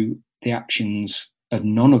through the actions of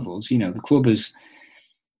none of us, the club has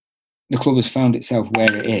found itself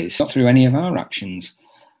where it is, not through any of our actions.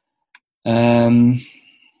 And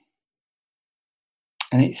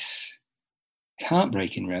it's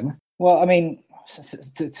heartbreaking, really. Well, I mean,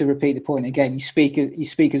 to repeat the point again, you speak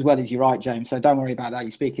as well as you write, James. So don't worry about that.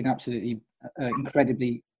 You're speaking absolutely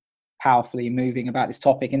incredibly powerfully and moving about this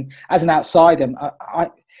topic. And as an outsider,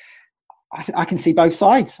 I can see both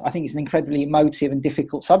sides. I think it's an incredibly emotive and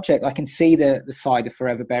difficult subject. I can see the side of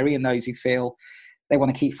Forever Bury and those who feel they want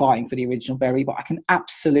to keep fighting for the original Bury, but I can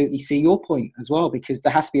absolutely see your point as well, because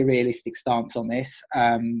there has to be a realistic stance on this,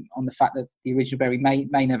 on the fact that the original Bury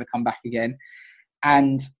may never come back again.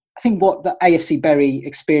 And I think what the AFC Bury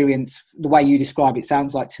experience, the way you describe it,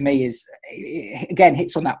 sounds like to me is, again,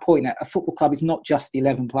 hits on that point that a football club is not just the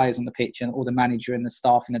 11 players on the pitch or the manager and the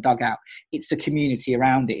staff in the dugout. It's the community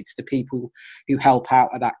around it. It's the people who help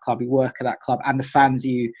out at that club, who work at that club, and the fans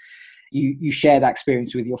you share that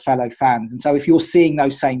experience with your fellow fans. And so if you're seeing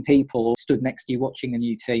those same people stood next to you watching a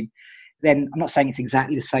new team, then I'm not saying it's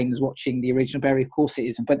exactly the same as watching the original Bury, of course it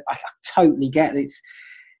isn't, but I totally get it.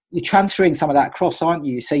 You're transferring some of that across, aren't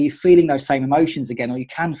you? So you're feeling those same emotions again, or you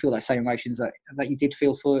can feel those same emotions that you did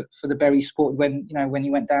feel for the Bury support when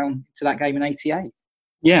you went down to that game in '88.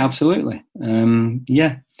 Yeah, absolutely.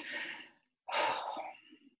 Yeah,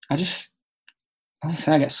 I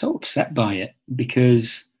get so upset by it,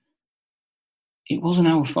 because it wasn't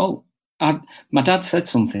our fault. My dad said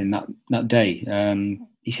something that day.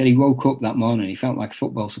 He said he woke up that morning, he felt like a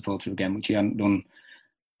football supporter again, which he hadn't done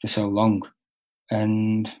for so long.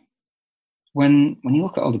 And when you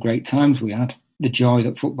look at all the great times we had, the joy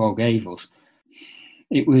that football gave us,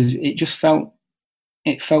 it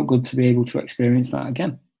felt good to be able to experience that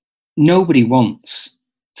again. Nobody wants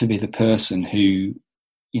to be the person who,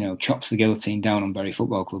 chops the guillotine down on Bury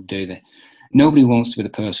Football Club, do they? Nobody wants to be the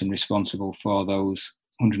person responsible for those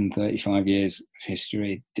 135 years of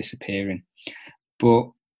history disappearing.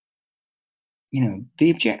 But,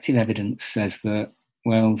 the objective evidence says that,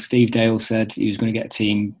 well, Steve Dale said he was going to get a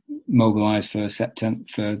team mobilised for September,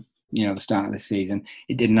 for the start of the season.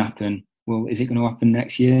 It didn't happen. Well, is it going to happen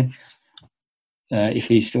next year? If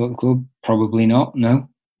he's still at the club, probably not. No.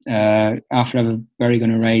 Are Forever Bury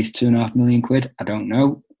going to raise £2.5 million? I don't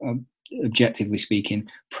know. Objectively speaking,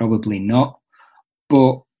 probably not.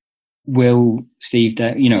 But will Steve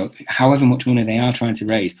Dale, however much money they are trying to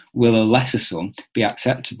raise, will a lesser sum be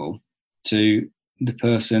acceptable to the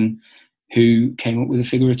person who came up with a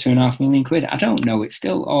figure of £2.5 million? I don't know. It's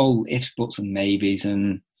still all ifs, buts and maybes.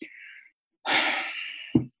 And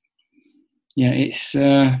yeah, it's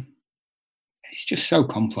just so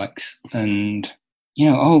complex. And,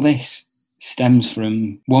 all this stems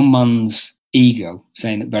from one man's ego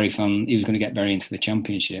saying that he was going to get Bury into the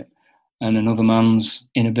Championship, and another man's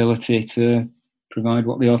inability to provide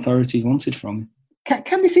what the authorities wanted from him.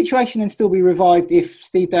 Can the situation then still be revived if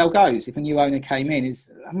Steve Dale goes, if a new owner came in?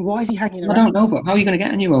 Why is he hanging around? I don't know, but how are you going to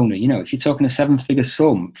get a new owner? If you're talking a 7-figure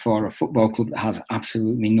sum for a football club that has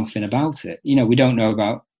absolutely nothing about it. We don't know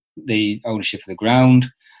about the ownership of the ground,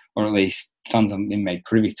 or at least fans haven't been made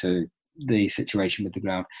privy to the situation with the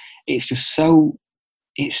ground. It's just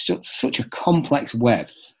such a complex web,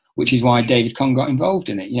 which is why David Conn got involved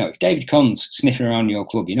in it. If David Conn's sniffing around your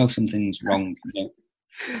club, something's wrong.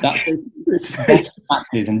 That's best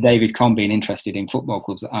practice, and David Conn being interested in football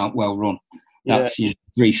clubs that aren't well run. That's your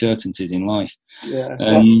 3 certainties in life. Yeah.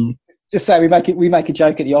 Just say we make a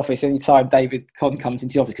joke at the office any time David Conn comes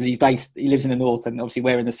into the office, because he lives in the north and obviously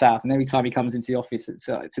we're in the south, and every time he comes into the office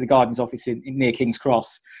to the Guardian's office in near King's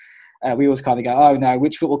Cross, we always kind of go, oh no,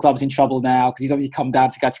 which football club's in trouble now? Because he's obviously come down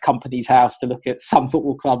to go to Company's house to look at some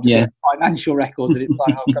football clubs' financial records, and it's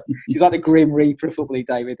like, he's like the grim reaper of football,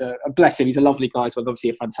 David. Bless him, he's a lovely guy, so obviously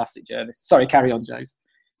a fantastic journalist. Sorry, carry on, James.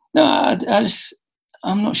 No,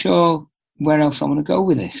 I'm not sure where else I want to go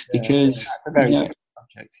with this, because it's a very good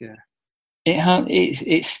subject.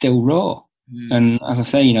 It's still raw, and as I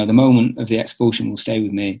say, the moment of the expulsion will stay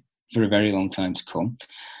with me for a very long time to come,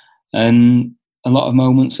 and a lot of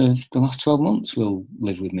moments of the last 12 months will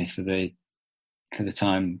live with me for the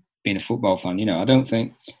time being a football fan. I don't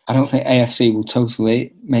think AFC will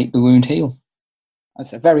totally make the wound heal.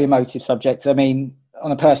 That's a very emotive subject. I mean,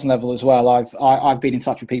 on a personal level as well, I've been in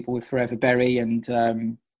touch with people with Forever Bury, and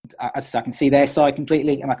as I say, I can see their side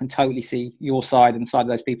completely, and I can totally see your side and the side of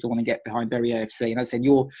those people who want to get behind Bury AFC. And as I said,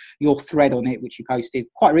 your thread on it, which you posted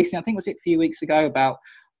quite recently, I think was it a few weeks ago, about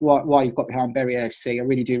why you've got behind Bury AFC. I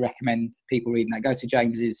really do recommend people reading that. Go to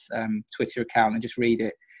James's Twitter account and just read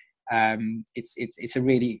it. It's a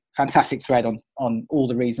really fantastic thread on all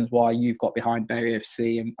the reasons why you've got behind Bury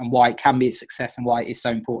AFC and why it can be a success and why it is so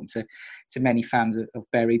important to many fans of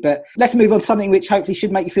Bury. But let's move on to something which hopefully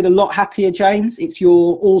should make you feel a lot happier, James. It's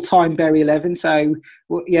your all-time Bury 11. So,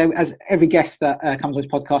 as every guest that comes on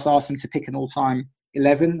this podcast asks them to pick an all-time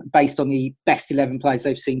 11 based on the best 11 players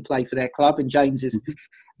they've seen play for their club, and James has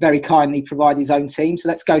very kindly provided his own team. So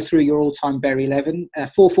let's go through your all-time Bury 11.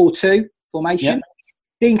 4-4-2 formation. Yep.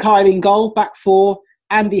 Dean Kiely in goal, back 4,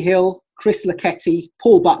 Andy Hill, Chris Lucketti,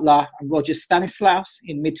 Paul Butler and Roger Stanislaus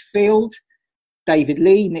in midfield, David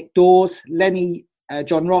Lee, Nick Dawes, Lenny,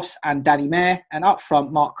 John Ross and Danny Mayer, and up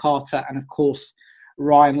front Mark Carter and of course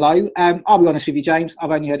Ryan Lowe. I'll be honest with you, James,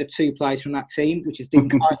 I've only heard of 2 players from that team, which is Dean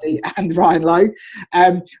Kiely and Ryan Lowe.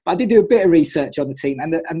 But I did do a bit of research on the team,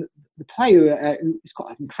 and the player who's got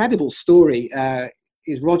an incredible story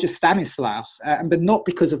is Roger Stanislaus, but not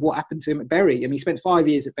because of what happened to him at Bury. I mean, he spent 5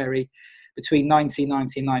 years at Bury between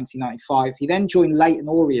 1990 and 1995. He then joined Leyton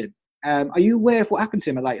Orient. Are you aware of what happened to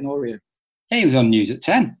him at Leyton Orient? Yeah, he was on News at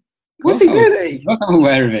 10. Was he really? I'm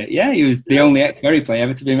aware of it. Yeah, he was the only ex-Bury player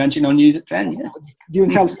ever to be mentioned on News at 10. Yeah. Do you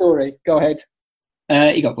want to tell the story? Go ahead.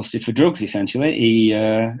 He got busted for drugs, essentially.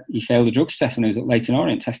 He failed a drug test when he was at Leyton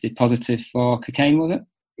Orient, tested positive for cocaine, was it?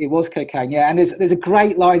 It was cocaine, yeah. And there's a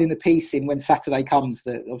great line in the piece in When Saturday Comes,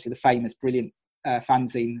 obviously the famous, brilliant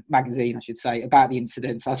magazine, I should say, about the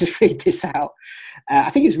incident. So I'll just read this out. I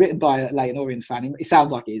think it's written by a Leyton Orient fan. It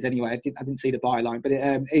sounds like it is anyway. I didn't see the byline, but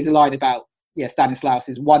it is a line about Stanislaus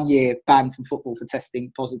is 1 year banned from football for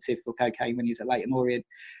testing positive for cocaine when he was at Leyton Orient.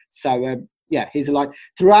 So here's a line.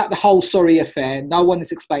 Throughout the whole sorry affair, no one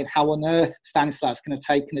has explained how on earth Stanislaus can have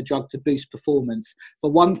taken a drug to boost performance.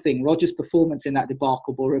 For one thing, Roger's performance in that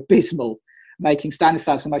debacle were abysmal, making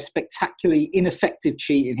Stanislaus the most spectacularly ineffective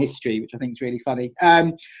cheat in history, which I think is really funny.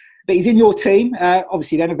 But he's in your team.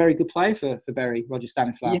 Obviously, then a very good player for Bury, Roger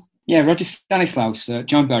Stanislaus. Yeah, Roger Stanislaus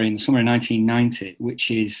joined Bury in the summer of 1990,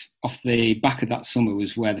 which is off the back of that summer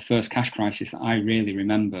was where the first cash crisis that I really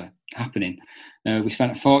remember happening. We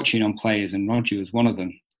spent a fortune on players, and Roger was one of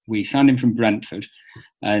them. We signed him from Brentford,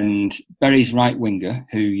 and Bury's right winger,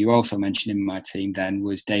 who you also mentioned in my team then,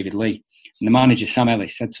 was David Lee. And the manager, Sam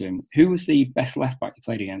Ellis, said to him, "Who was the best left-back you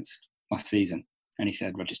played against last season?" And he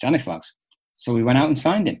said, "Roger Stanislaus." So we went out and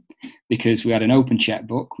signed him because we had an open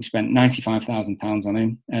checkbook. We spent £95,000 on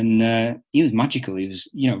him, and he was magical. He was,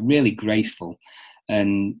 really graceful,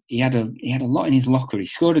 and he had a lot in his locker. He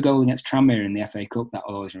scored a goal against Tranmere in the FA Cup that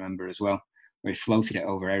I'll always remember as well, where he floated it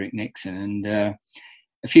over Eric Nixon. And a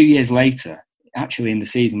few years later, actually in the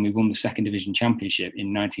season, we won the Second Division Championship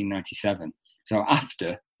in 1997. So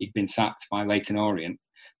after he'd been sacked by Leyton Orient,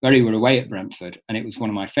 Bury were away at Brentford, and it was one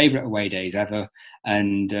of my favourite away days ever.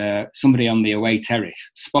 And somebody on the away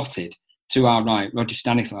terrace spotted to our right, Roger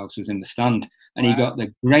Stanislaus was in the stand, and he got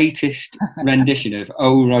the greatest rendition of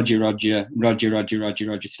 "Oh Roger, Roger, Roger, Roger, Roger,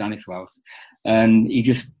 Roger Stanislaus," and he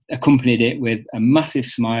just accompanied it with a massive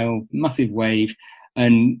smile, massive wave,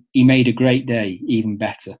 and he made a great day even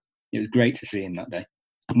better. It was great to see him that day.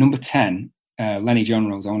 Number 10, Lenny John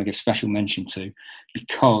Rose, I want to give special mention to,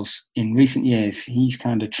 because in recent years he's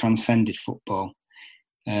kind of transcended football.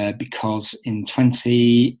 Because in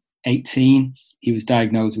 2018 he was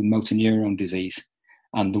diagnosed with motor neuron disease,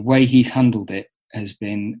 and the way he's handled it has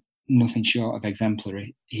been nothing short of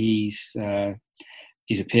exemplary. He's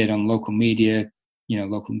appeared on local media,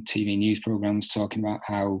 local TV news programs, talking about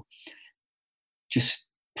how just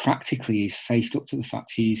practically he's faced up to the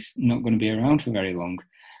fact he's not going to be around for very long.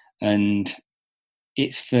 And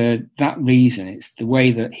it's for that reason, it's the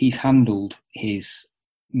way that he's handled his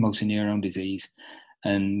motor neuron disease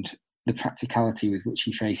and the practicality with which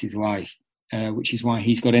he faces life, which is why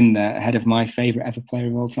he's got in there ahead of my favourite ever player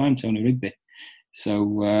of all time, Tony Rigby.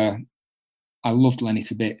 So I loved Lenny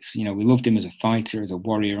to bits. We loved him as a fighter, as a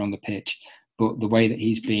warrior on the pitch, but the way that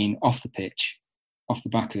he's been off the pitch, off the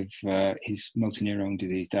back of his motor neuron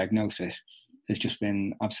disease diagnosis, has just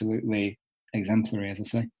been absolutely exemplary, as I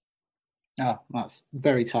say. Oh, that's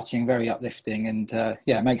very touching, very uplifting, and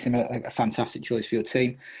it makes him a fantastic choice for your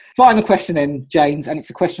team. Final question then, James, and it's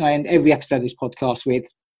a question I end every episode of this podcast with.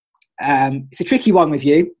 It's a tricky one with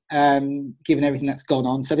you, given everything that's gone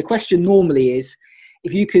on. So the question normally is,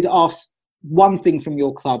 if you could ask one thing from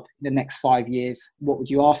your club in the next 5 years, what would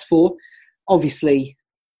you ask for? Obviously,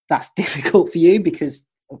 that's difficult for you because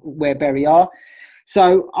where Bury are.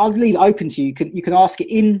 So I'll leave it open to you. You can ask it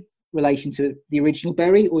in relation to the original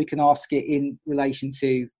Bury, or you can ask it in relation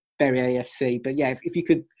to Bury AFC. But yeah, if you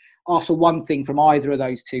could ask for one thing from either of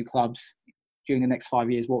those two clubs during the next 5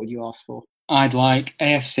 years, what would you ask for? I'd like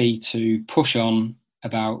AFC to push on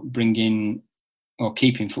about bringing or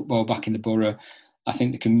keeping football back in the borough. I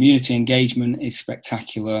think the community engagement is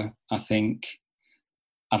spectacular. I think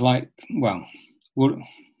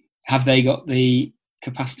have they got the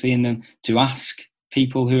capacity in them to ask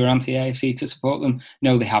people who are anti-AFC to support them?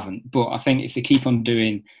 No, they haven't. But I think if they keep on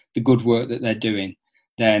doing the good work that they're doing,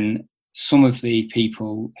 then some of the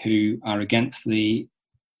people who are against the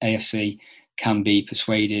AFC can be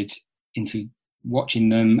persuaded into watching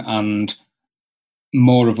them, and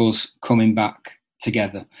more of us coming back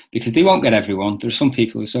together, because they won't get everyone. There are some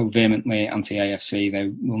people who are so vehemently anti-AFC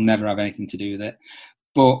they will never have anything to do with it.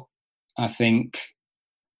 But I think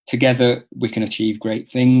together we can achieve great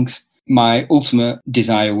things. My ultimate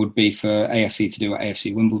desire would be for AFC to do what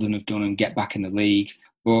AFC Wimbledon have done and get back in the league.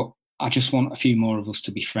 But I just want a few more of us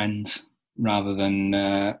to be friends rather than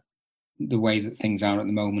the way that things are at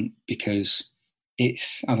the moment, because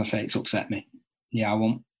it's, as I say, it's upset me. Yeah, I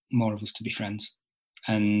want more of us to be friends.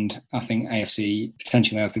 And I think AFC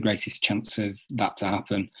potentially has the greatest chance of that to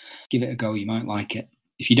happen. Give it a go, you might like it.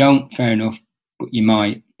 If you don't, fair enough, but you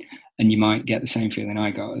might, and you might get the same feeling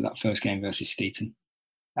I got at that first game versus Steeton.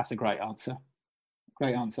 That's a great answer.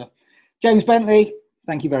 Great answer. James Bentley,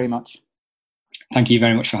 thank you very much. Thank you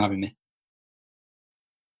very much for having me.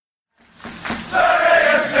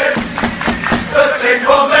 The team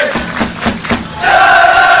for me.